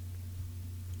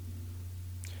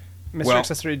Mr.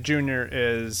 Accessory Junior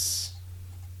is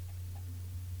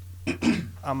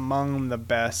among the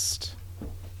best.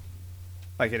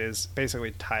 Like, it is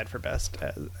basically tied for best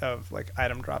of like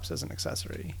item drops as an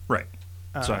accessory. Right.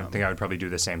 So I think I would probably do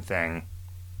the same thing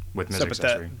with Mr.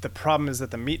 Accessory. The problem is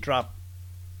that the meat drop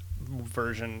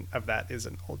version of that is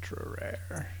an ultra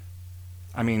rare.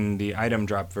 I mean, the item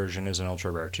drop version is an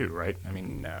ultra rare too, right? I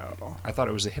mean, no. I thought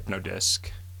it was a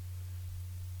Hypnodisc.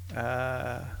 If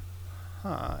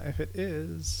it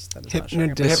is, that is Hypnodisc not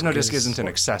showing up. The Hypnodisc isn't an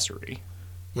accessory.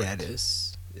 Yeah, it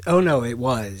is. Oh no, it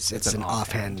was. It's an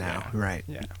offhand, offhand now, yeah. right?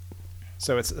 Yeah.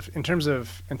 So it's in terms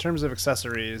of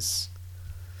accessories,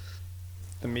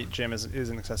 the meat gem is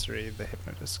an accessory. The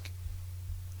Hypnodisc.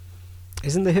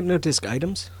 Isn't the Hypnodisc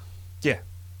items? Yeah.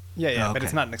 Yeah, Oh, but it's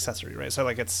okay. not an accessory, right? So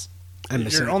like it's. I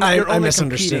you're only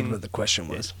misunderstood competing- what the question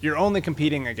was. You're only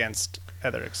competing against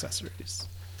other accessories.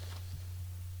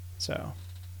 So.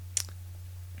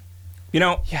 You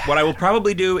know, Yeah. what I will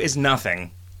probably do is nothing,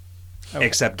 Okay.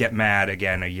 except get mad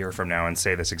again a year from now and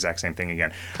say this exact same thing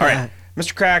again. All right,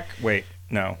 Mr. Crack. Wait,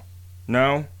 no.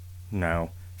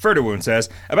 Furderwound says,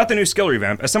 about the new skill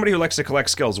revamp, as somebody who likes to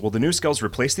collect skills, will the new skills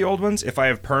replace the old ones? If I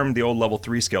have permed the old level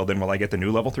 3 skill, then will I get the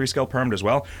new level 3 skill permed as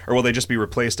well? Or will they just be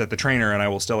replaced at the trainer and I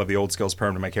will still have the old skills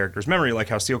permed in my character's memory, like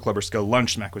how Seal Clubber skill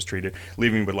Lunch Smack was treated,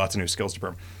 leaving me with lots of new skills to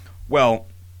perm? Well,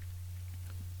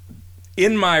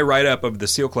 in my write-up of the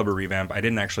Seal Clubber revamp, I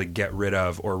didn't actually get rid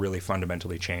of or really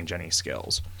fundamentally change any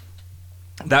skills.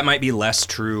 That might be less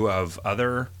true of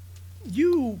other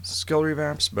skill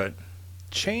revamps, but...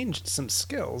 Changed some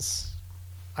skills.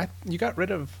 You got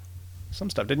rid of some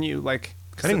stuff, didn't you? Like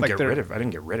I didn't get rid of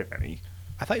any.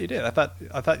 I thought you did. I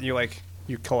thought you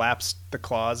you collapsed the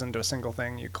claws into a single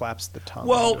thing. You collapsed the tongue.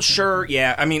 Well, sure,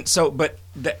 yeah. I mean,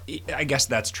 I guess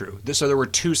that's true. So there were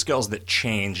 2 skills that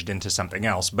changed into something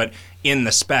else, but in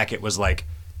the spec, it was like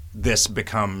this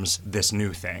becomes this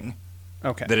new thing.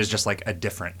 Okay. That is just like a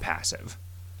different passive,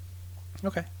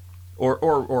 Okay.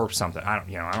 or something. I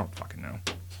don't fucking know.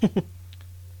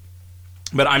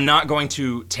 But I'm not going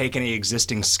to take any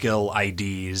existing skill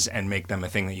IDs and make them a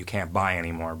thing that you can't buy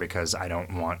anymore because I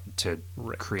don't want to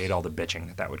create all the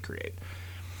bitching that would create.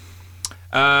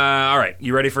 All right,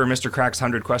 you ready for Mr. Crack's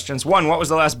 100 questions? 1, what was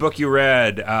the last book you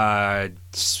read? Part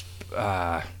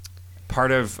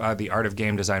of The Art of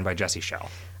Game Design by Jesse Schell.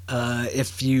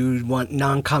 If you want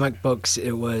non-comic books,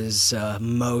 it was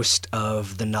most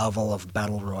of the novel of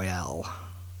Battle Royale.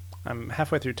 I'm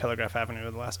halfway through Telegraph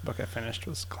Avenue. The last book I finished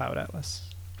was Cloud Atlas.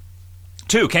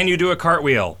 2, can you do a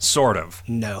cartwheel? Sort of.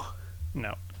 No.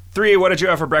 No. 3, what did you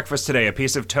have for breakfast today? A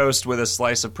piece of toast with a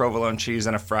slice of provolone cheese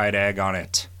and a fried egg on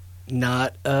it.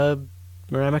 Not a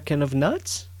ramekin of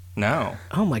nuts? No.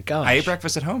 Oh my gosh. I ate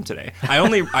breakfast at home today. I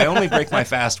only break my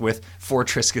fast with 4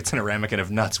 Triscuits and a ramekin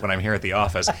of nuts when I'm here at the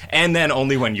office, and then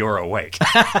only when you're awake.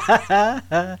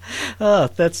 Oh,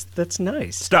 that's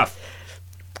nice. Stuff.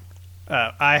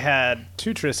 I had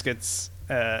 2 Triscuits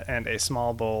and a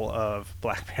small bowl of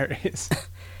blackberries.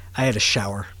 I had a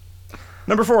shower.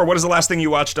 Number 4, what is the last thing you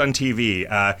watched on TV?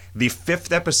 The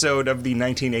 5th episode of the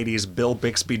 1980s Bill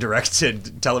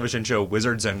Bixby-directed television show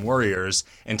Wizards and Warriors,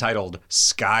 entitled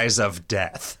Skies of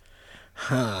Death.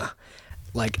 Huh.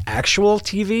 Like actual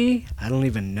TV? I don't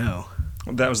even know.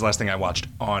 That was the last thing I watched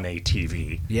on a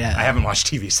TV. Yeah. I haven't watched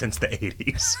TV since the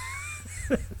 80s.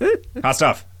 Hot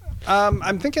stuff.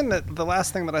 I'm thinking that the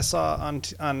last thing that I saw on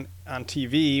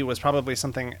TV was probably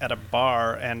something at a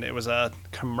bar, and it was a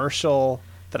commercial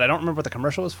that I don't remember what the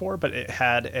commercial was for, but it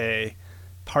had a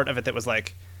part of it that was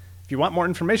like, if you want more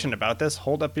information about this,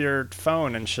 hold up your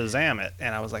phone and Shazam it.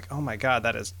 And I was like, oh my God,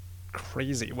 that is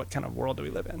crazy. What kind of world do we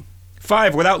live in?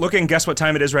 5, without looking, guess what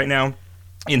time it is right now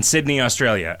in Sydney,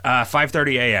 Australia?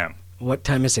 5:30 a.m. What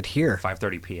time is it here?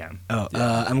 5:30 p.m. Oh,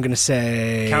 I'm going to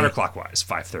say... Counterclockwise,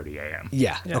 5:30 a.m.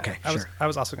 Yeah, Yeah, okay, sure. I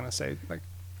was also going to say like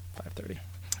 5:30.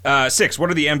 6,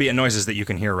 what are the ambient noises that you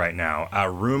can hear right now?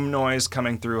 Room noise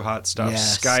coming through Hot Stuff, Yeah,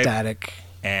 Skype, static.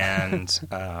 and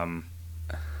I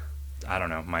don't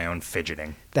know, my own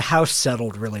fidgeting. The house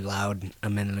settled really loud a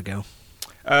minute ago.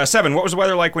 7, what was the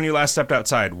weather like when you last stepped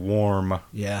outside? Warm.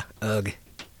 Yeah, ugh.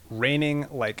 Raining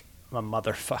like a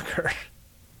motherfucker.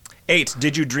 8,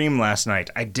 did you dream last night?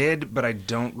 I did, but I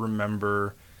don't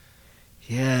remember.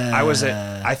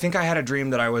 Yeah. I think I had a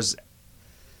dream that I was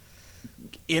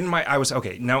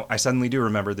I suddenly do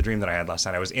remember the dream that I had last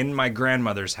night. I was in my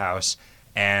grandmother's house,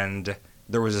 and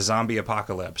there was a zombie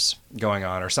apocalypse going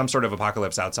on, or some sort of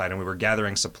apocalypse outside, and we were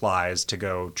gathering supplies to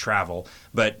go travel,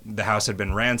 but the house had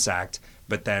been ransacked.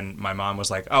 But then my mom was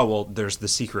like, oh, well, there's the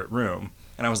secret room.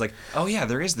 And I was like, oh, yeah,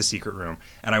 there is the secret room.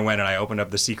 And I went and I opened up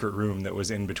the secret room that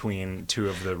was in between two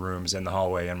of the rooms in the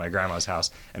hallway in my grandma's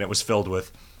house, and it was filled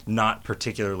with not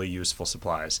particularly useful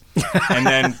supplies. And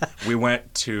then we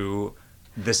went to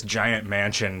this giant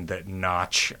mansion that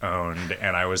Notch owned,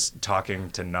 and I was talking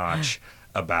to Notch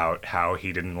about how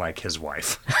he didn't like his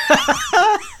wife.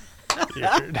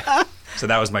 Weird. So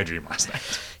that was my dream last night.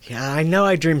 Yeah, I know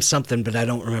I dreamed something, but I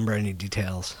don't remember any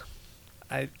details.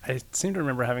 I seem to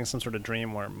remember having some sort of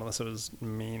dream where Melissa was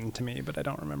mean to me, but I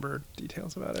don't remember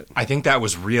details about it. I think that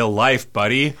was real life,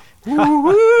 buddy.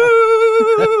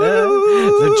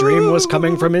 The dream was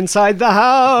coming from inside the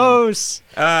house.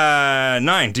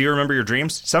 9, do you remember your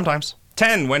dreams? Sometimes.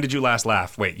 10, when did you last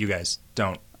laugh? Wait, you guys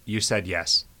don't. You said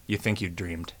yes. You think you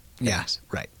dreamed. Yeah, Yes.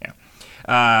 right.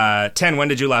 Yeah. 10, when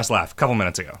did you last laugh? A couple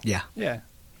minutes ago. Yeah. Yeah.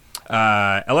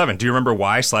 11, do you remember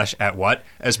why / at what?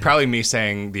 It's probably me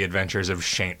saying The Adventures of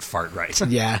Shaint Fartright.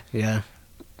 Yeah.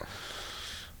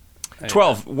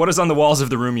 12, what is on the walls of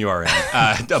the room you are in?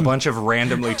 A bunch of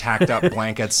randomly tacked up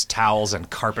blankets, towels, and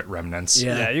carpet remnants.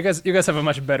 Yeah. You guys have a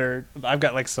much better. I've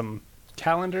got like some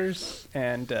calendars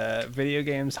and video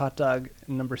games, hot dog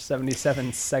number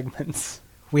 77 segments.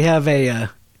 We have a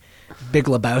Big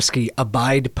Lebowski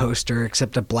Abide poster,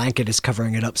 except a blanket is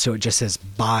covering it up, so it just says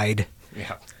Bide.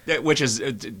 Yeah. Which is,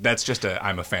 that's just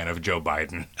I'm a fan of Joe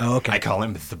Biden. Oh, okay. I call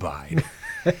him the Bide.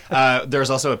 There's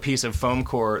also a piece of foam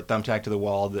core thumbtacked to the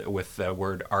wall with the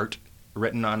word art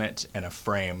written on it and a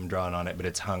frame drawn on it, but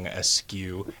it's hung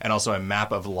askew, and also a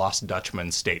map of Lost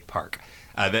Dutchman State Park.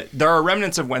 There are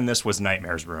remnants of when this was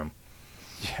Nightmare's room.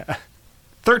 Yeah.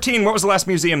 13, what was the last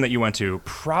museum that you went to?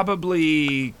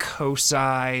 Probably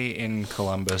KoSci in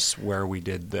Columbus, where we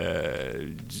did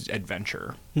the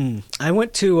adventure.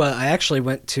 I actually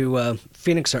went to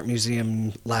Phoenix Art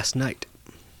Museum last night.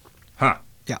 Huh.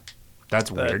 Yeah. That's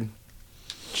weird.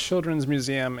 Children's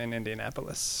Museum in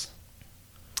Indianapolis.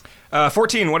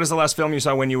 14, what is the last film you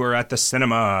saw when you were at the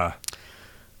cinema?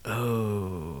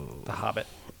 Oh. The Hobbit.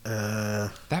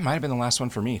 That might have been the last one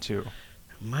for me, too.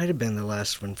 Might have been the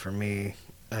last one for me.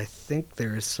 I think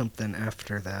there is something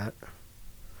after that.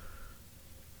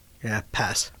 Yeah,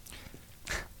 pass.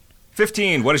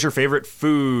 15, what is your favorite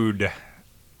food?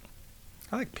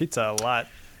 I like pizza a lot.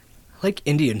 I like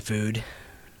Indian food.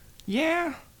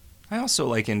 Yeah, I also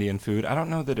like Indian food. I don't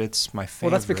know that it's my favorite.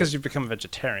 Well, that's because you've become a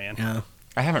vegetarian. Yeah.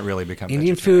 I haven't really become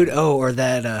Indian vegetarian. food, or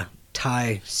that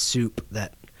Thai soup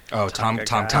that Oh, Tom Kha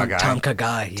Gai. Tom Kha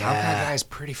Gai. Yeah. Tom Kha Gai is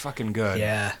pretty fucking good.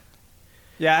 Yeah.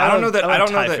 Yeah, I don't know that- like I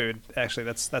don't know Thai that- food. Actually,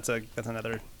 that's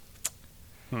another.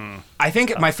 I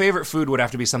think my favorite food would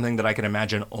have to be something that I could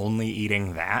imagine only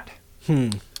eating that.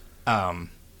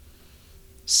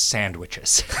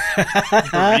 Sandwiches.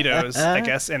 Burritos, I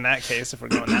guess, in that case, if we're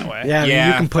going that way. Yeah, I mean, Yeah.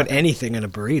 you can put anything in a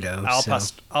burrito.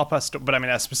 Al pastor, but I mean,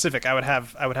 as specific, I would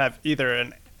have either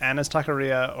an Anna's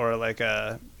Taqueria or like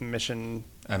a Mission.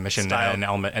 A Mission Style. an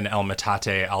El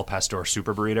Metate Al Pastor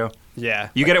super burrito. Yeah,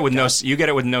 You get it with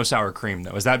no sour cream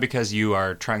though. Is that because you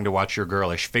are trying to watch your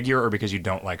girlish figure, or because you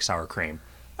don't like sour cream?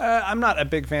 I'm not a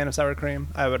big fan of sour cream.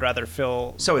 I would rather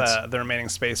fill So it's- the remaining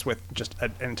space with just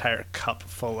an entire cup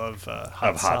full of Of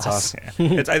hot sauce.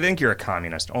 Yeah. I think you're a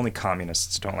communist. Only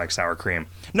communists don't like sour cream.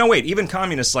 No, wait. Even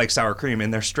communists like sour cream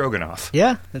in their stroganoff.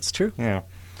 Yeah, that's true. Yeah.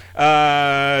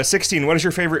 16. What is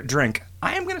your favorite drink?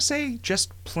 I am going to say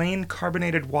just plain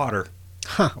carbonated water.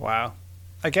 Wow.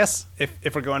 I guess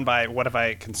if we're going by what have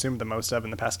I consumed the most of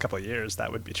in the past couple of years,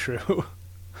 that would be true.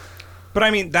 But I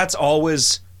mean, that's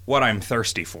always what I'm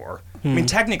thirsty for. I mean,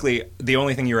 technically, the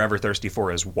only thing you're ever thirsty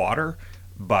for is water.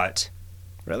 But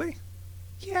Really?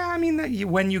 yeah, I mean,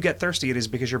 when you get thirsty, it is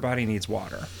because your body needs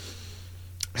water.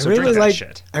 I So really drink that like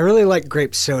shit. I really like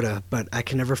grape soda, but I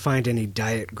can never find any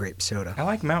diet grape soda. I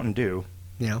like Mountain Dew.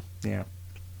 You know?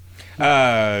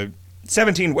 Yeah.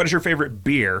 17. What is your favorite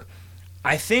beer?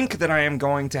 I think that I am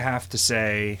going to have to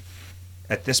say,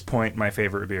 at this point, my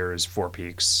favorite beer is Four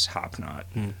Peaks Hop Knot.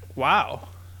 Wow.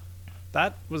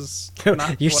 That was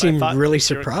not You what I seem thought really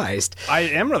you were- surprised. I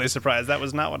am really surprised. That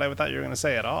was not what I thought you were going to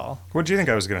say at all. What do you think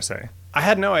I was going to say? I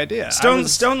had no idea.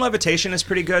 Stone Levitation is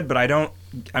pretty good, but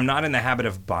I'm not in the habit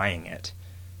of buying it.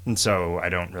 And so I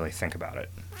don't really think about it.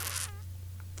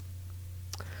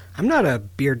 I'm not a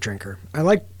beer drinker. I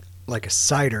like a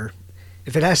cider.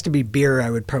 If it has to be beer,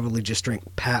 I would probably just drink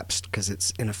Pabst because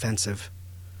it's inoffensive.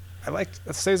 I like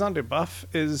Saison du Buff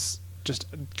is just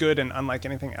good and unlike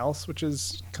anything else, which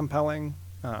is compelling.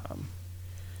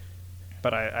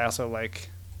 But I also like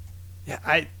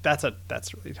Yeah,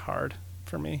 that's really hard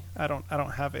for me. I don't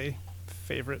have a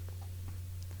favorite.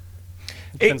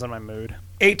 It depends on my mood.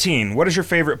 18. What is your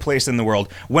favorite place in the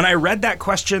world? When I read that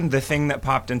question, the thing that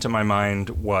popped into my mind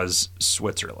was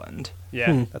Switzerland.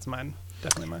 Yeah, that's mine.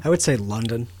 Definitely mine. I would say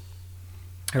London.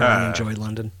 I really enjoy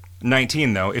London.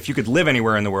 19, though. If you could live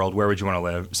anywhere in the world, where would you want to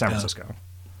live? San Francisco.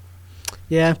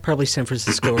 Yeah, probably San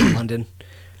Francisco or London.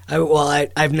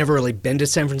 I've never really been to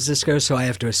San Francisco, so I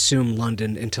have to assume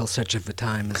London until such of a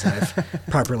time as I've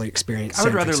properly experienced I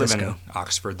San would rather Francisco. live in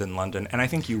Oxford than London, and I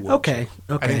think you would. Okay.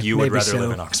 I think you would maybe rather so.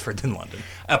 live in Oxford than London.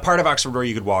 A part of Oxford where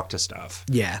you could walk to stuff.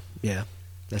 Yeah,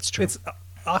 that's true.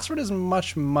 Oxford is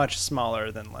much, much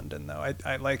smaller than London, though.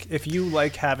 I like, if you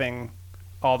like having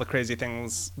all the crazy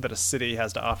things that a city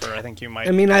has to offer, I think you might.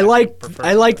 I mean, I like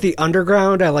the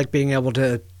underground. I like being able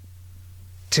to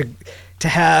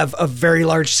have a very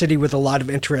large city with a lot of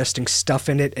interesting stuff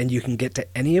in it, and you can get to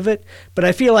any of it. But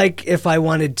I feel like if I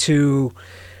wanted to,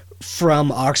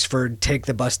 from Oxford, take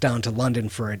the bus down to London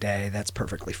for a day, that's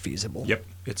perfectly feasible. Yep,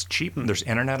 it's cheap. There's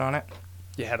internet on it.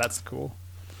 Yeah, that's cool.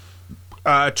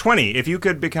 20. If you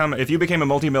became a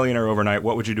multimillionaire overnight,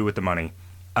 what would you do with the money?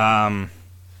 I'd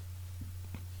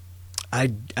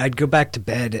go back to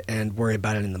bed and worry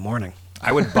about it in the morning.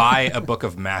 I would buy a book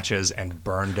of matches and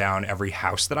burn down every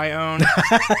house that I own.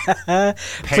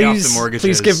 Pay off the mortgages.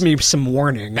 Please give me some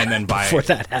warning and then buy before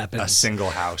that happens. a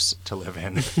single house to live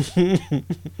in.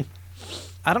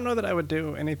 I don't know that I would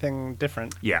do anything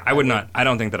different. Yeah, I would not. I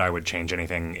don't think that I would change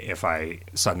anything if I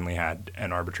suddenly had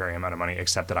an arbitrary amount of money,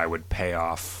 except that I would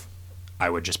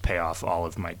just pay off all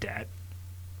of my debt.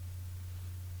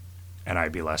 And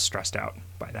I'd be less stressed out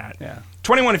by that. Yeah.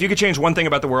 21, if you could change one thing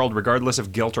about the world, regardless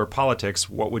of guilt or politics,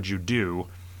 what would you do?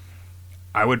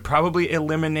 I would probably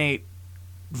eliminate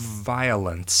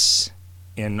violence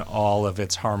in all of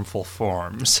its harmful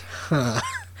forms. I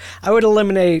would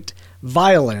eliminate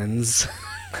violins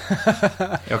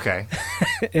Okay.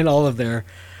 in all of their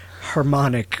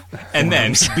harmonic And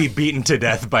then forms. be beaten to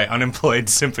death by unemployed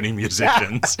symphony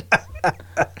musicians.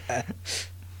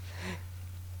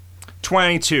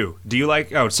 22. Do you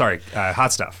like... Oh, sorry.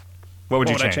 Hot stuff. What would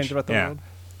you change? I change about the world?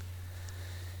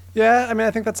 Yeah, I mean,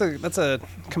 I think that's a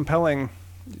compelling...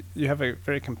 You have a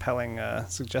very compelling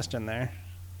suggestion there.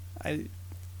 I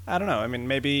don't know. I mean,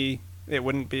 maybe it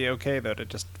wouldn't be okay, though, to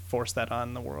just force that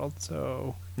on the world,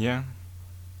 so... Yeah.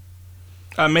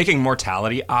 Making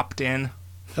mortality opt-in.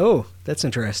 Oh, that's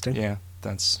interesting. Yeah,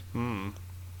 that's...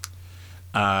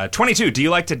 22. Do you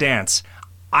like to dance?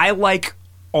 I like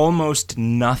almost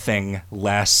nothing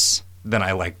less than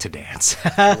I like to dance.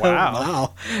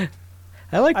 Wow.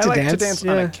 I like to dance.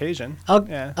 On occasion.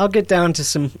 I'll get down to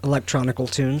some electronical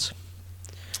tunes.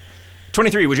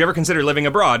 23. Would you ever consider living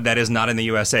abroad that is not in the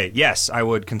USA? Yes, I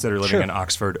would consider living Sure. in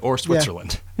Oxford or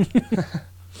Switzerland.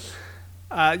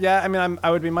 Yeah, I mean,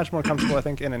 I would be much more comfortable, I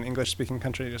think, in an English-speaking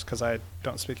country just because I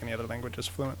don't speak any other languages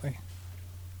fluently.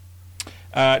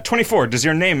 24. Does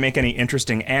your name make any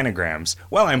interesting anagrams?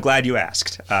 Well, I'm glad you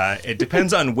asked. It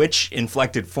depends on which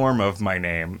inflected form of my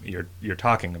name you're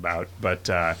talking about, but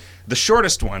the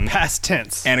shortest one... Past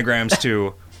tense. Anagrams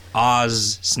to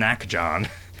Oz Snack John,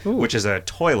 which is a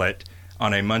toilet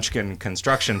on a Munchkin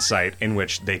construction site in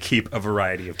which they keep a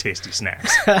variety of tasty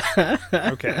snacks.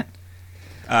 Okay.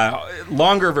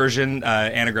 Longer version,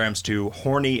 anagrams to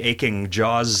Horny Aching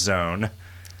Jaws Zone.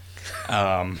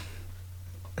 Yeah.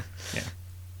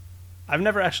 I've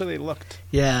never actually looked.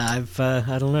 Yeah, I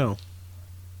don't know.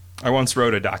 I once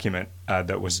wrote a document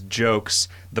that was jokes,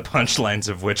 the punchlines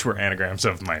of which were anagrams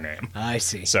of my name. I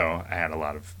see. So I had a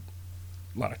lot of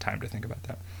time to think about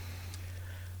that.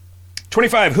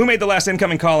 25. Who made the last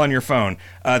incoming call on your phone?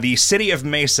 The city of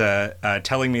Mesa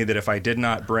telling me that if I did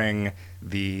not bring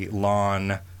the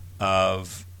lawn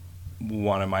of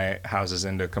one of my houses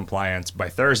into compliance by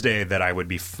Thursday, that I would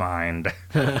be fined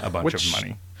a bunch of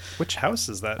money. Which house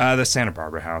is that? The Santa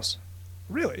Barbara house.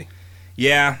 Really?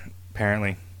 Yeah,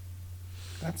 apparently.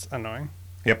 That's annoying.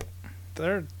 Yep.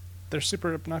 They're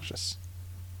super obnoxious.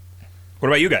 What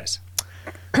about you guys?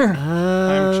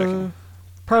 I'm checking.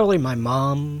 Probably my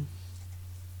mom.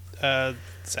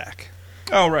 Zach.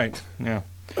 Oh, right. Yeah.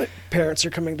 My parents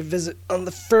are coming to visit on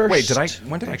the 1st. Wait,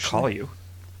 when did I call you?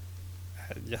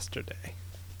 Yesterday.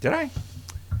 Did I?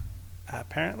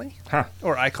 Apparently. Huh.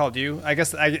 Or I called you. I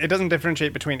guess it doesn't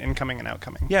differentiate between incoming and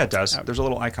outcoming. Yeah, it does. There's a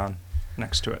little icon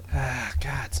next to it.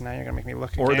 God, so now you're going to make me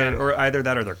look Or again. or either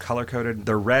that or they're color-coded.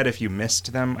 They're red if you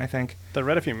missed them, I think. They're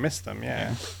red if you missed them,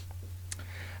 yeah.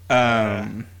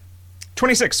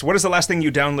 26. What is the last thing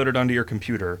you downloaded onto your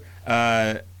computer?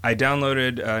 I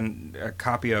downloaded a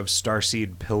copy of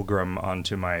Starseed Pilgrim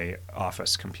onto my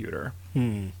office computer.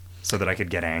 so that I could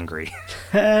get angry.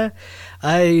 I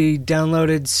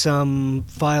downloaded some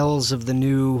files of the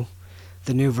new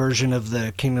version of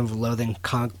the Kingdom of Loathing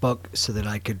comic book so that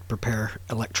I could prepare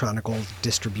electronical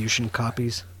distribution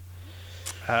copies.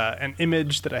 An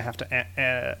image that I have to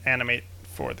animate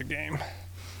for the game.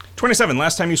 27.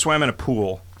 Last time you swam in a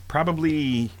pool,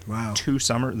 probably Wow.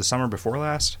 the summer before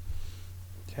last.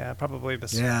 Yeah, probably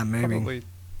this. Yeah, maybe. Probably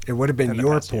It would have been in the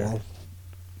your past year. pool.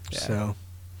 Yeah. So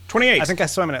 28. I think I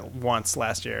swam in it once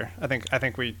last year. I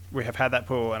think we have had that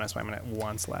pool, and I swam in it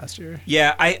once last year.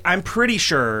 Yeah, I'm pretty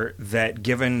sure that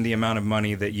given the amount of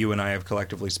money that you and I have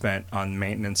collectively spent on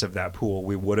maintenance of that pool,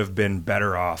 we would have been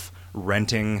better off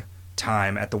renting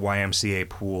time at the YMCA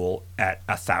pool at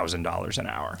 $1,000 an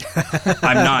hour.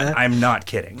 I'm not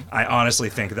kidding. I honestly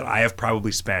think that I have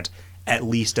probably spent at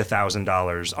least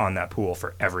 $1,000 on that pool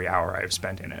for every hour I have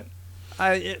spent in it.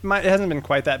 It hasn't been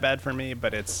quite that bad for me,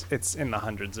 but it's in the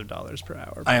hundreds of dollars per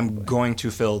hour. I am probably. going to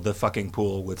fill the fucking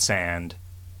pool with sand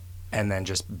and then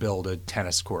just build a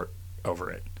tennis court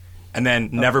over it. And then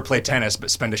never play tennis, but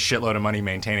spend a shitload of money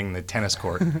maintaining the tennis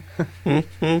court.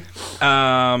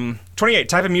 28.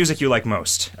 Type of music you like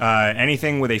most.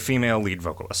 Anything with a female lead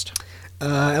vocalist.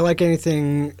 I like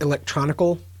anything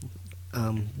electronical,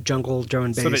 jungle, drum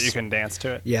and bass. So that you can dance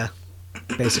to it. Yeah,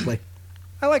 basically.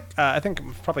 I like. I think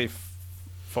probably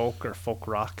folk or folk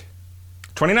rock.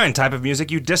 29. Type of music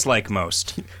you dislike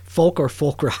most. Folk or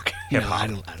folk rock? Hip No, hop.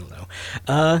 I don't know.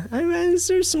 I mean,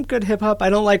 there's some good hip hop. I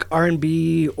don't like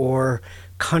R&B or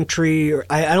country. Or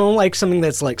I don't like something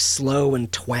that's like slow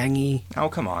and twangy. Oh,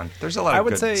 come on. There's a lot I of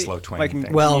would good say slow twang like things.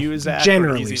 Well, Muzak or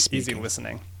generally easy speaking.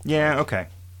 listening. Yeah, okay.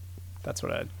 That's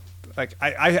what I like.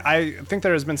 I think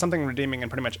there has been something redeeming in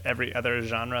pretty much every other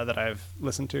genre that I've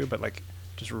listened to, but like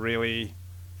just really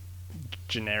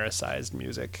genericized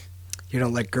music. You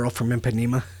don't like Girl from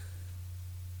Ipanema?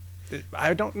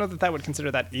 I don't know that would consider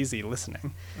that easy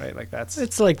listening, right? Like that's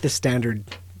It's like the standard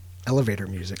elevator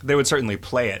music. They would certainly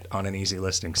play it on an easy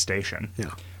listening station.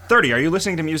 Yeah. 30. Are you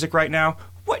listening to music right now?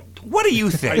 What do you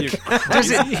think?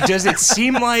 Does it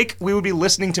seem like we would be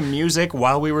listening to music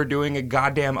while we were doing a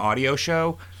goddamn audio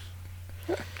show?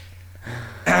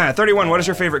 31. What is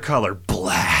your favorite color?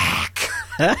 Black.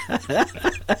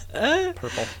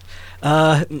 purple.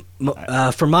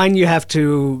 For mine, you have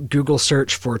to Google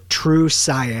search for True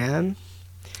Cyan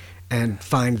and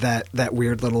find that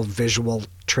weird little visual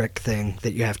trick thing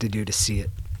that you have to do to see it.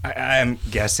 I'm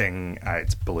guessing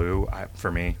it's blue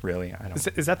for me. Really, I don't.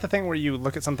 Is that the thing where you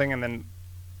look at something and then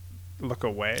look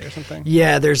away or something?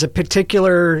 Yeah, there's a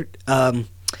particular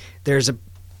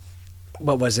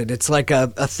what was it? It's like a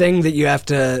thing that you have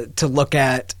to look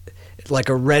at, like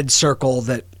a red circle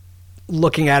that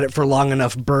looking at it for long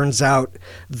enough burns out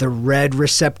the red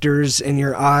receptors in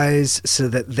your eyes so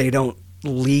that they don't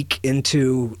leak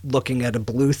into looking at a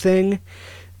blue thing.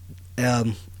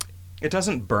 It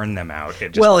doesn't burn them out.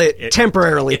 It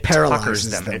temporarily it paralyzes tuckers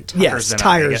them. them. It tuckers Yes, them out. They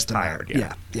tires get them tired.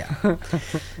 out. Yeah.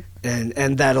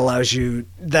 and that allows you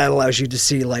to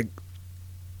see like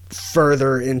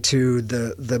further into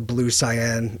the blue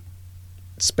cyan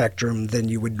spectrum than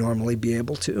you would normally be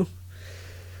able to.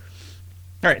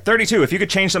 All right, 32. If you could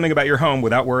change something about your home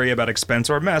without worry about expense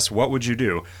or mess, what would you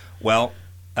do? Well,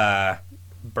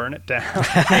 Burn it down.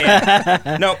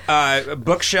 no,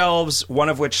 bookshelves, one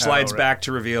of which slides right. back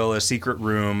to reveal a secret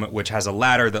room, which has a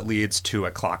ladder that leads to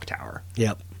a clock tower.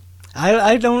 Yep.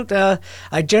 I don't.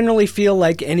 I generally feel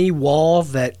like any wall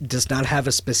that does not have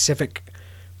a specific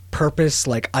purpose,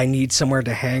 like I need somewhere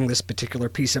to hang this particular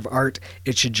piece of art,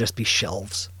 it should just be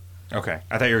shelves. Okay,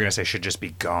 I thought you were going to say should just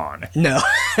be gone. No.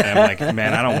 And I'm like,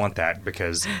 man, I don't want that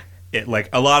because it like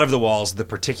a lot of the walls, the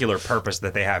particular purpose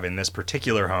that they have in this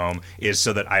particular home is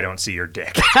so that I don't see your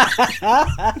dick.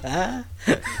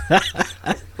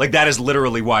 Like that is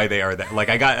literally why they are that. Like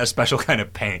I got a special kind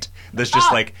of paint that's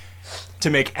just like to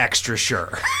make extra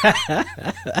sure.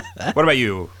 What about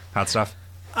you, Hot Stuff?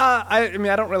 I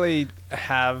mean, I don't really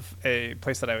have a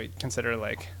place that I would consider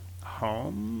like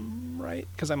home, right?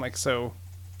 Because I'm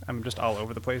just all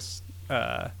over the place.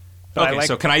 But Okay,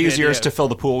 so can I use yours to fill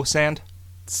the pool with sand?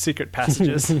 Secret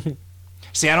passages.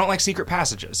 See, I don't like secret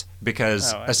passages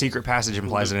because Oh, a secret passage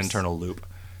implies an loops. internal loop.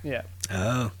 Yeah.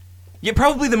 Oh. Yeah,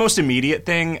 probably the most immediate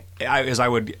thing is I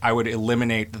would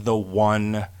eliminate the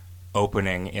one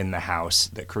opening in the house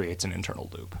that creates an internal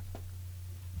loop.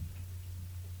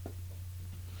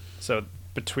 So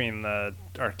between the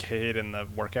arcade and the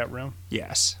workout room.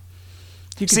 Yes.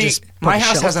 You could See, just put my a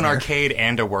house shelf has an there. arcade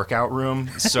and a workout room,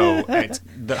 so it's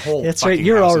the whole. That's right, fucking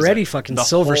you're house is already fucking the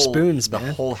silver whole- spoons, The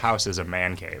man. whole house is a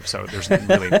man cave, so there's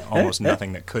really almost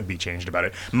nothing that could be changed about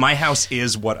it. My house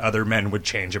is what other men would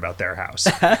change about their house.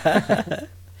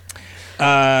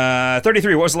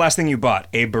 33. What was the last thing you bought?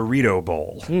 A burrito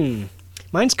bowl.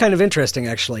 Mine's kind of interesting,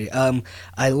 actually. I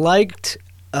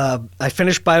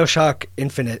finished BioShock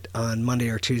Infinite on Monday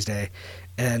or Tuesday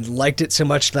and liked it so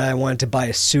much that I wanted to buy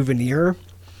a souvenir.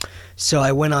 So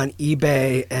I went on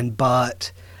eBay and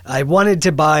I wanted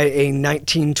to buy a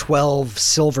 1912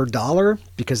 silver dollar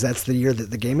because that's the year that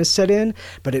the game is set in,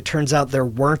 but it turns out there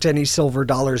weren't any silver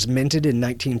dollars minted in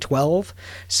 1912.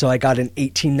 So I got an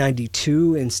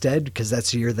 1892 instead because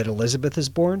that's the year that Elizabeth is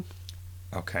born.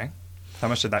 Okay. How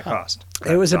much did that cost?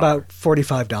 It was That dollar. about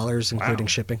 $45, including Wow.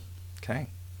 shipping. Okay.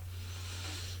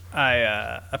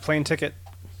 A plane ticket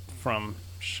from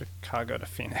Chicago to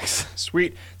Phoenix.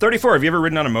 Sweet. 34. Have you ever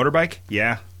ridden on a motorbike?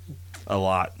 Yeah. A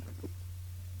lot.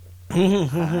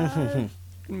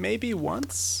 Maybe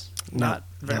once. No, Not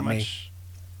very not me. much.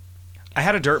 I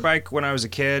had a dirt bike when I was a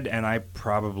kid, and I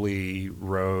probably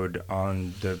rode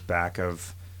on the back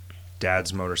of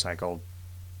Dad's motorcycle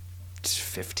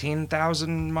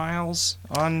 15,000 miles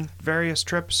on various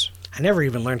trips. I never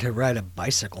even learned to ride a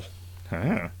bicycle.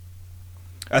 Huh.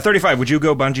 35. Would you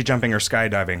go bungee jumping or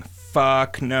skydiving?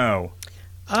 Fuck no.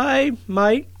 I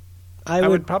might. I I would.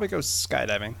 would probably go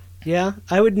skydiving. Yeah,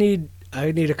 I would need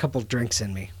a couple drinks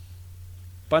in me.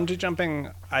 Bungee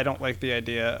jumping, I don't like the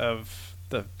idea of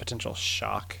the potential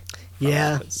shock. from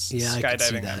Yeah, it, but yeah, I could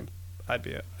see skydiving, that. I'd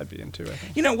be into. I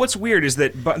think. You know, what's weird is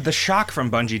that the shock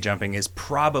from bungee jumping is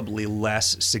probably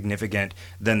less significant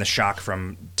than the shock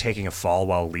from taking a fall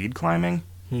while lead climbing.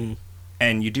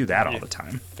 And you do that all You the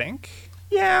time. Think?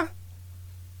 Yeah.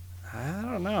 I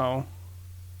don't know.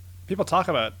 People talk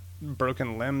about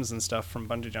broken limbs and stuff from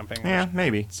bungee jumping. Yeah, which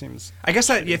maybe. seems. I guess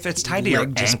that if it's tied to your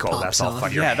Leg just ankle, pops that's all off.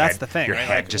 fun. Yeah, that's the thing, Your right?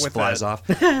 head Like, just with flies the- off.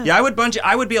 Yeah,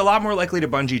 I would be a lot more likely to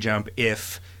bungee jump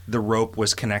if the rope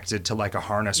was connected to like a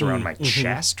harness around my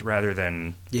chest rather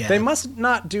than. Yeah, They must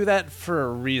not do that for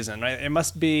a reason, right? It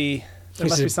must be. There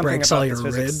must be it something breaks about all this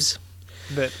your physics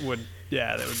ribs. that would.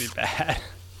 Yeah, that would be bad.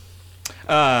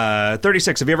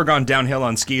 36. Have you ever gone downhill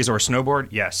on skis or snowboard?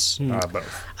 Yes,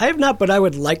 both. I have not, but I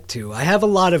would like to. I have a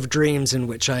lot of dreams in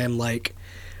which I am like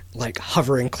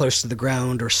hovering close to the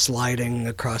ground or sliding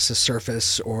across a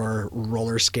surface or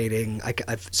roller skating.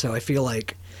 So I feel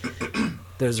like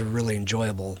those are really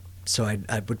enjoyable. So I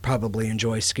would probably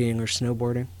enjoy skiing or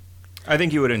snowboarding. I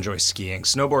think you would enjoy skiing.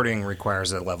 Snowboarding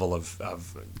requires a level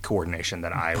of coordination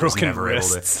that I was Broken never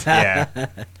wrists. able to. Yeah,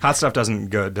 hot stuff doesn't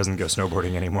go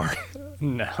snowboarding anymore.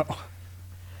 No.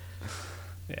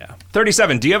 Yeah.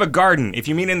 37. Do you have a garden? If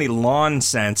you mean in the lawn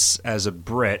sense as a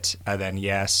Brit, then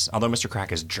yes. Although Mr.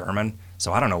 Crack is German,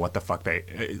 so I don't know what the fuck they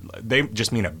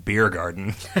just mean a beer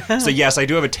garden. So yes, I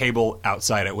do have a table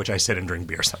outside at which I sit and drink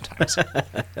beer sometimes.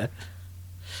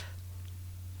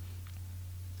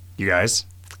 You guys?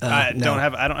 I no.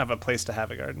 don't have a place to have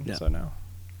a garden, No. so no.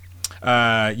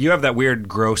 You have that weird,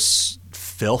 gross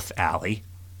filth alley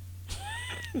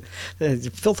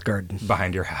Filth garden.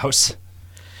 behind your house.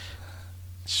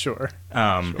 Sure.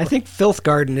 I think filth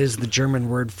garden is the German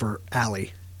word for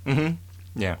alley.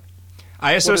 Yeah.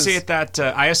 I associate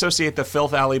I associate the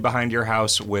filth alley behind your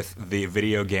house with the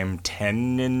video game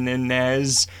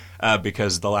Tenenez,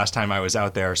 because the last time I was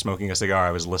out there smoking a cigar,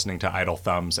 I was listening to Idle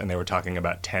Thumbs, and they were talking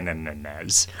about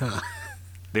Tenenez.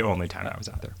 The only time I was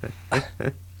out there.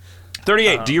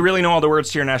 38. Do you really know all the words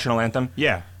to your national anthem?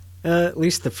 Yeah. At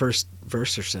least the first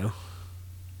verse or so.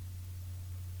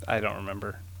 I don't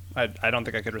remember. I don't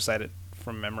think I could recite it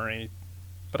from memory,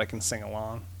 but I can sing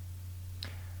along.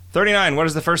 39. What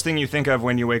is the first thing you think of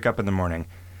when you wake up in the morning?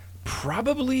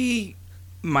 Probably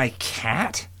my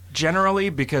cat, generally,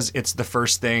 because it's the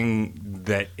first thing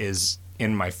that is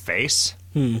in my face.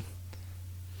 I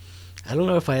don't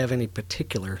know if I have any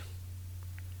particular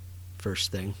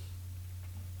first thing.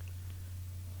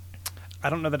 I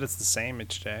don't know that it's the same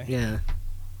each day. Yeah.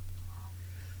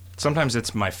 Sometimes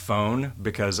it's my phone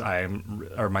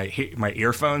or my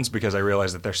earphones because I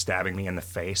realize that they're stabbing me in the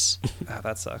face. Oh,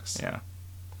 that sucks. Yeah.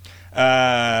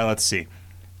 Let's see.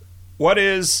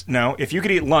 If you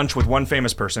could eat lunch with one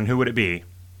famous person, who would it be?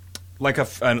 Like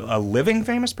a living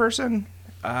famous person?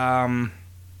 Paul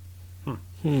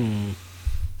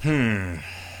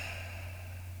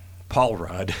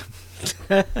Rudd.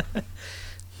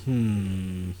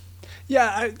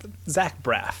 Yeah, Zach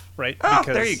Braff, right? Oh,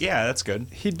 there you go. Yeah, that's good.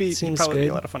 He'd Seems probably be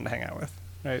good. a lot of fun to hang out with,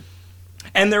 right?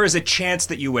 And there is a chance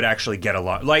that you would actually get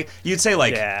along. Like, you'd say,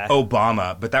 like,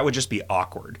 Obama, but that would just be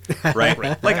awkward, right?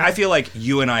 Like, I feel like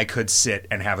you and I could sit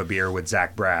and have a beer with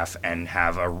Zach Braff and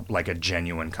have a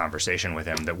genuine conversation with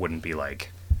him that wouldn't be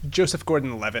like... Joseph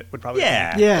Gordon-Levitt would probably be.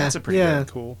 Yeah, that's a pretty good.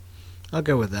 Cool. I'll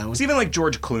go with that one. It's even like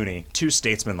George Clooney, too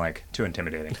statesman-like, too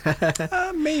intimidating.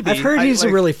 Maybe. I've heard he's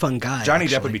a really fun guy. Johnny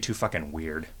actually. Depp would be too fucking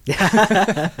weird.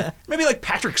 Maybe like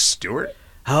Patrick Stewart.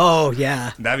 Oh,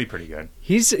 yeah. That'd be pretty good.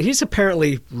 He's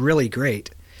apparently really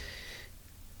great.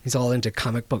 He's all into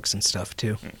comic books and stuff,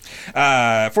 too.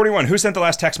 41, who sent the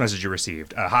last text message you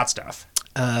received? Hot stuff.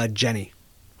 Jenny.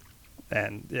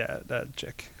 And,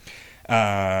 Chick.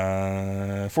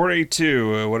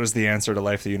 42, what is the answer to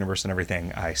life, the universe, and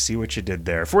everything? I see what you did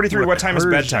there. 43, what time is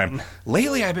bedtime?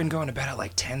 Lately, I've been going to bed at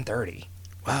like 10:30.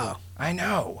 Wow. I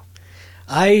know.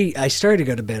 I started to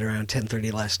go to bed around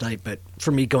 10:30 last night, but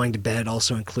for me, going to bed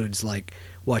also includes like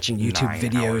watching YouTube 9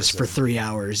 videos hours for 3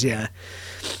 hours. Yeah.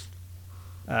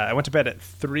 I went to bed at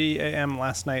 3 a.m.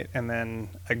 last night and then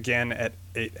again at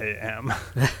 8 a.m.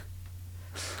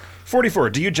 44,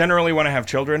 do you generally want to have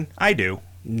children? I do.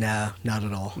 No, not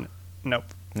at all. Nope.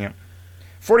 Yeah.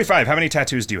 45, how many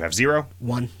tattoos do you have? 0?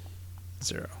 1.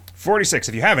 0. 46,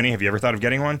 if you have any, have you ever thought of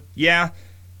getting one? Yeah.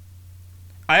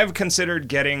 I have considered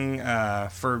getting,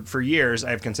 for years,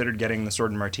 I have considered getting the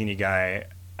Sword and Martini guy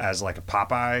as like a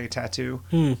Popeye tattoo.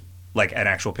 Like an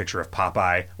actual picture of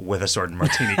Popeye with a Sword and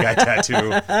Martini guy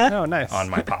tattoo. Oh, nice. On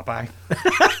my Popeye.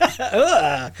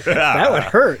 That would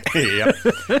hurt. Yep.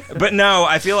 But no,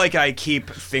 I feel like I keep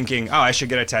thinking, oh, I should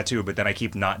get a tattoo, but then I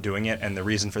keep not doing it, and the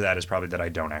reason for that is probably that I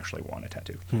don't actually want a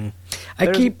tattoo. I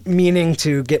keep meaning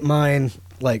to get mine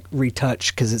like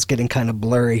retouched because it's getting kind of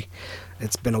blurry.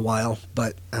 It's been a while,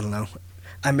 but I don't know.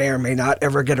 I may or may not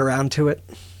ever get around to it.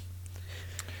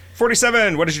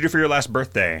 47, what did you do for your last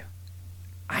birthday?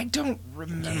 I don't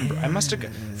remember. I must have...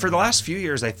 For the last few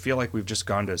years, I feel like we've just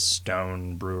gone to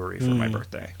Stone Brewery for my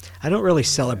birthday. I don't really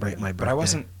celebrate my birthday. But I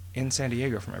wasn't in San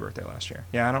Diego for my birthday last year.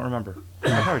 Yeah, I don't remember.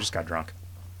 I probably just got drunk.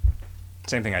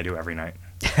 Same thing I do every night.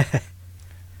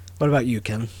 What about you,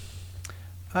 Ken?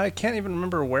 I can't even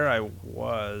remember where I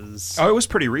was. Oh, it was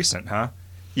pretty recent, huh?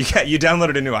 You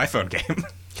downloaded a new iPhone game.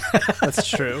 That's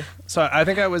true. So I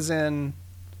think I was in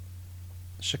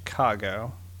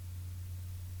Chicago.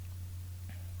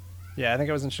 Yeah, I think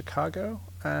I was in Chicago,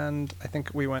 and I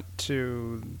think we went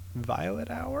to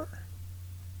Violet Hour,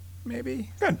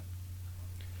 maybe. Good.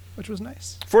 Which was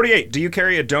nice. 48, do you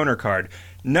carry a donor card?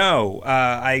 No,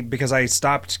 because I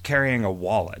stopped carrying a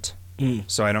wallet.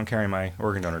 So I don't carry my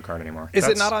organ donor card anymore. Is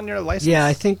it not on your license? Yeah,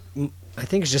 I think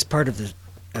it's just part of the...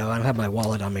 Oh, I don't have my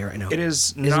wallet on me right now. It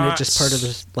is not... Isn't it just part of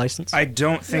the license? I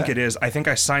don't think it is. I think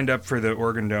I signed up for the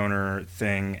organ donor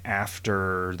thing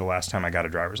after the last time I got a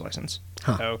driver's license.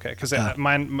 Huh. Oh, okay, because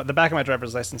the back of my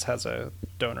driver's license has a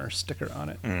donor sticker on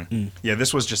it. Yeah,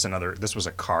 this was just this was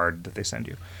a card that they send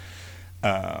you.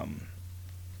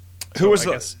 Who was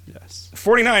yes.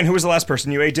 49, who was the last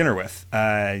person you ate dinner with?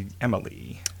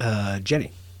 Emily.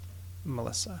 Jenny.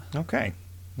 Melissa. Okay.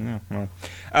 Yeah,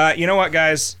 well. You know what,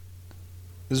 guys?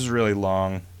 This is really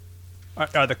long.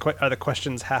 Are the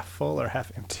questions half full or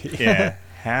half empty? Yeah,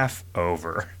 half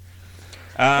over.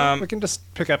 We can just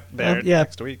pick up there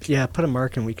next week. Yeah, put a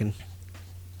mark and we can...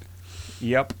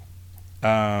 Yep.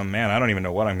 Man, I don't even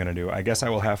know what I'm going to do. I guess I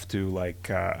will have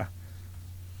to,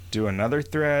 do another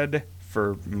thread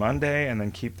for Monday and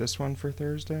then keep this one for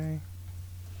Thursday.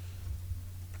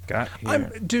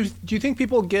 Do you think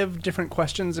people give different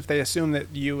questions if they assume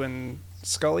that you and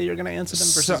Scully are going to answer them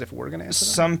versus if we're going to answer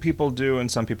them? Some people do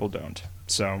and some people don't.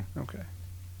 So okay.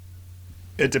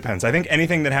 It depends. I think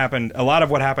anything that happened, a lot of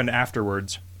what happened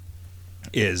afterwards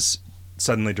is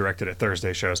suddenly directed at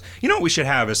Thursday shows. You know what we should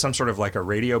have is some sort of like a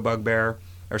radio bugbear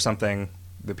or something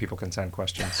that people can send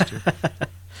questions to.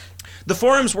 The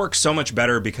forums work so much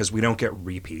better because we don't get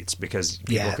repeats, because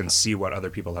people can see what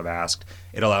other people have asked.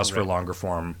 It allows for longer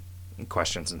form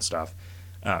questions and stuff.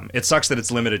 It sucks that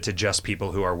it's limited to just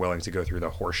people who are willing to go through the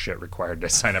horse shit required to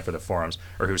sign up for the forums,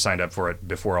 or who signed up for it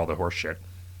before all the horse shit.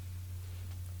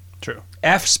 True.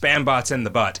 F spam bots in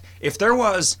the butt. If there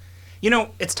was...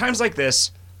 it's times like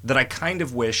this that I kind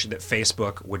of wish that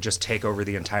Facebook would just take over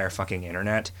the entire fucking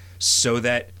internet so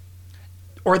that...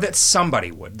 Or that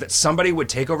somebody would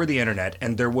take over the internet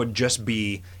and there would just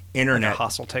be internet... Like a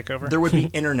hostile takeover? There would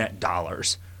be internet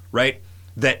dollars, right?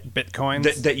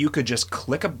 Bitcoins? That you could just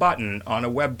click a button on a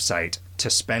website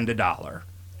to spend $1,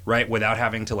 right? Without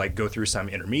having to go through some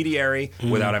intermediary,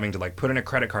 without having to put in a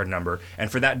credit card number,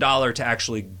 and for that $1 to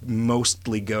actually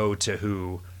mostly go to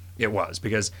who it was.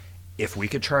 Because if we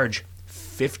could charge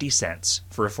 50 cents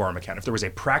for a forum account, if there was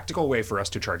a practical way for us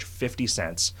to charge 50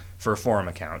 cents for a forum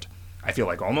account, I feel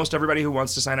like almost everybody who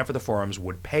wants to sign up for the forums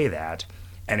would pay that,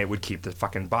 and it would keep the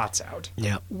fucking bots out.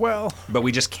 Yeah. Well, But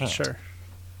we just can't. sure.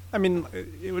 I mean,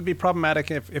 it would be problematic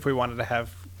if we wanted to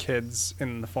have kids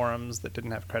in the forums that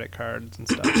didn't have credit cards and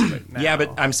stuff. Right now. Yeah,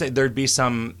 but I'm saying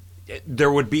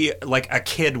there would be, like, a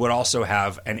kid would also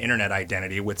have an internet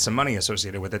identity with some money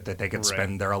associated with it that they could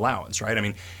spend their allowance, right? I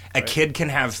mean, a kid can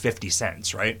have 50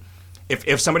 cents, right?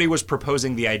 If somebody was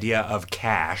proposing the idea of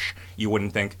cash, you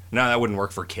wouldn't think, no, that wouldn't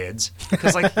work for kids.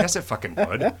 Because, like, yes, it fucking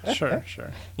would. Sure.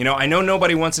 You know, I know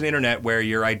nobody wants an internet where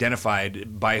you're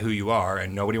identified by who you are,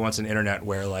 and nobody wants an internet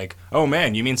where, like, oh,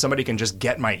 man, you mean somebody can just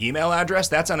get my email address?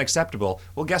 That's unacceptable.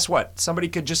 Well, guess what? Somebody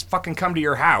could just fucking come to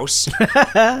your house.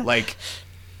 Like,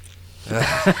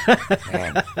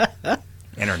 man.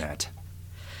 Internet.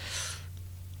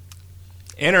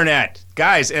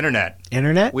 Guys, internet.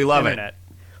 Internet? We love Internet.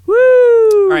 Woo!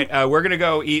 it. All right, we're going to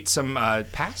go eat some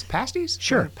pasties?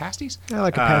 Sure. Pasties? I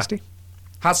like a pasty.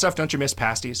 Hot stuff, don't you miss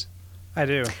pasties? I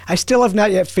do. I still have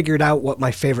not yet figured out what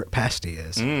my favorite pasty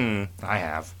is. I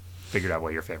have figured out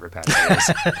what your favorite pasty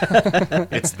is.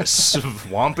 It's the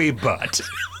swampy butt.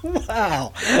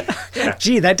 Wow.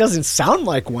 Gee, that doesn't sound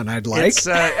like one I'd like. It's,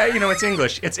 it's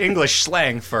English. It's English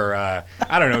slang for,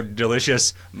 I don't know,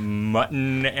 delicious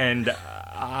mutton and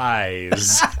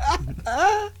eyes.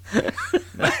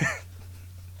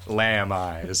 Lamb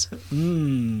eyes.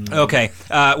 Okay.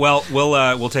 Well,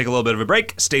 we'll take a little bit of a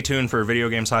break. Stay tuned for Video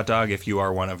Games Hot Dog if you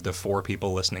are one of the 4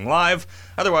 people listening live.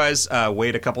 Otherwise,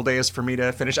 wait a couple days for me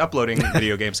to finish uploading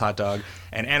Video Games Hot Dog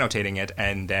and annotating it,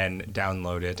 and then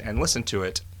download it and listen to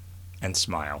it and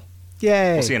smile.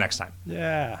 Yay. We'll see you next time.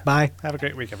 Yeah. Bye. Have a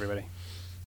great week, everybody.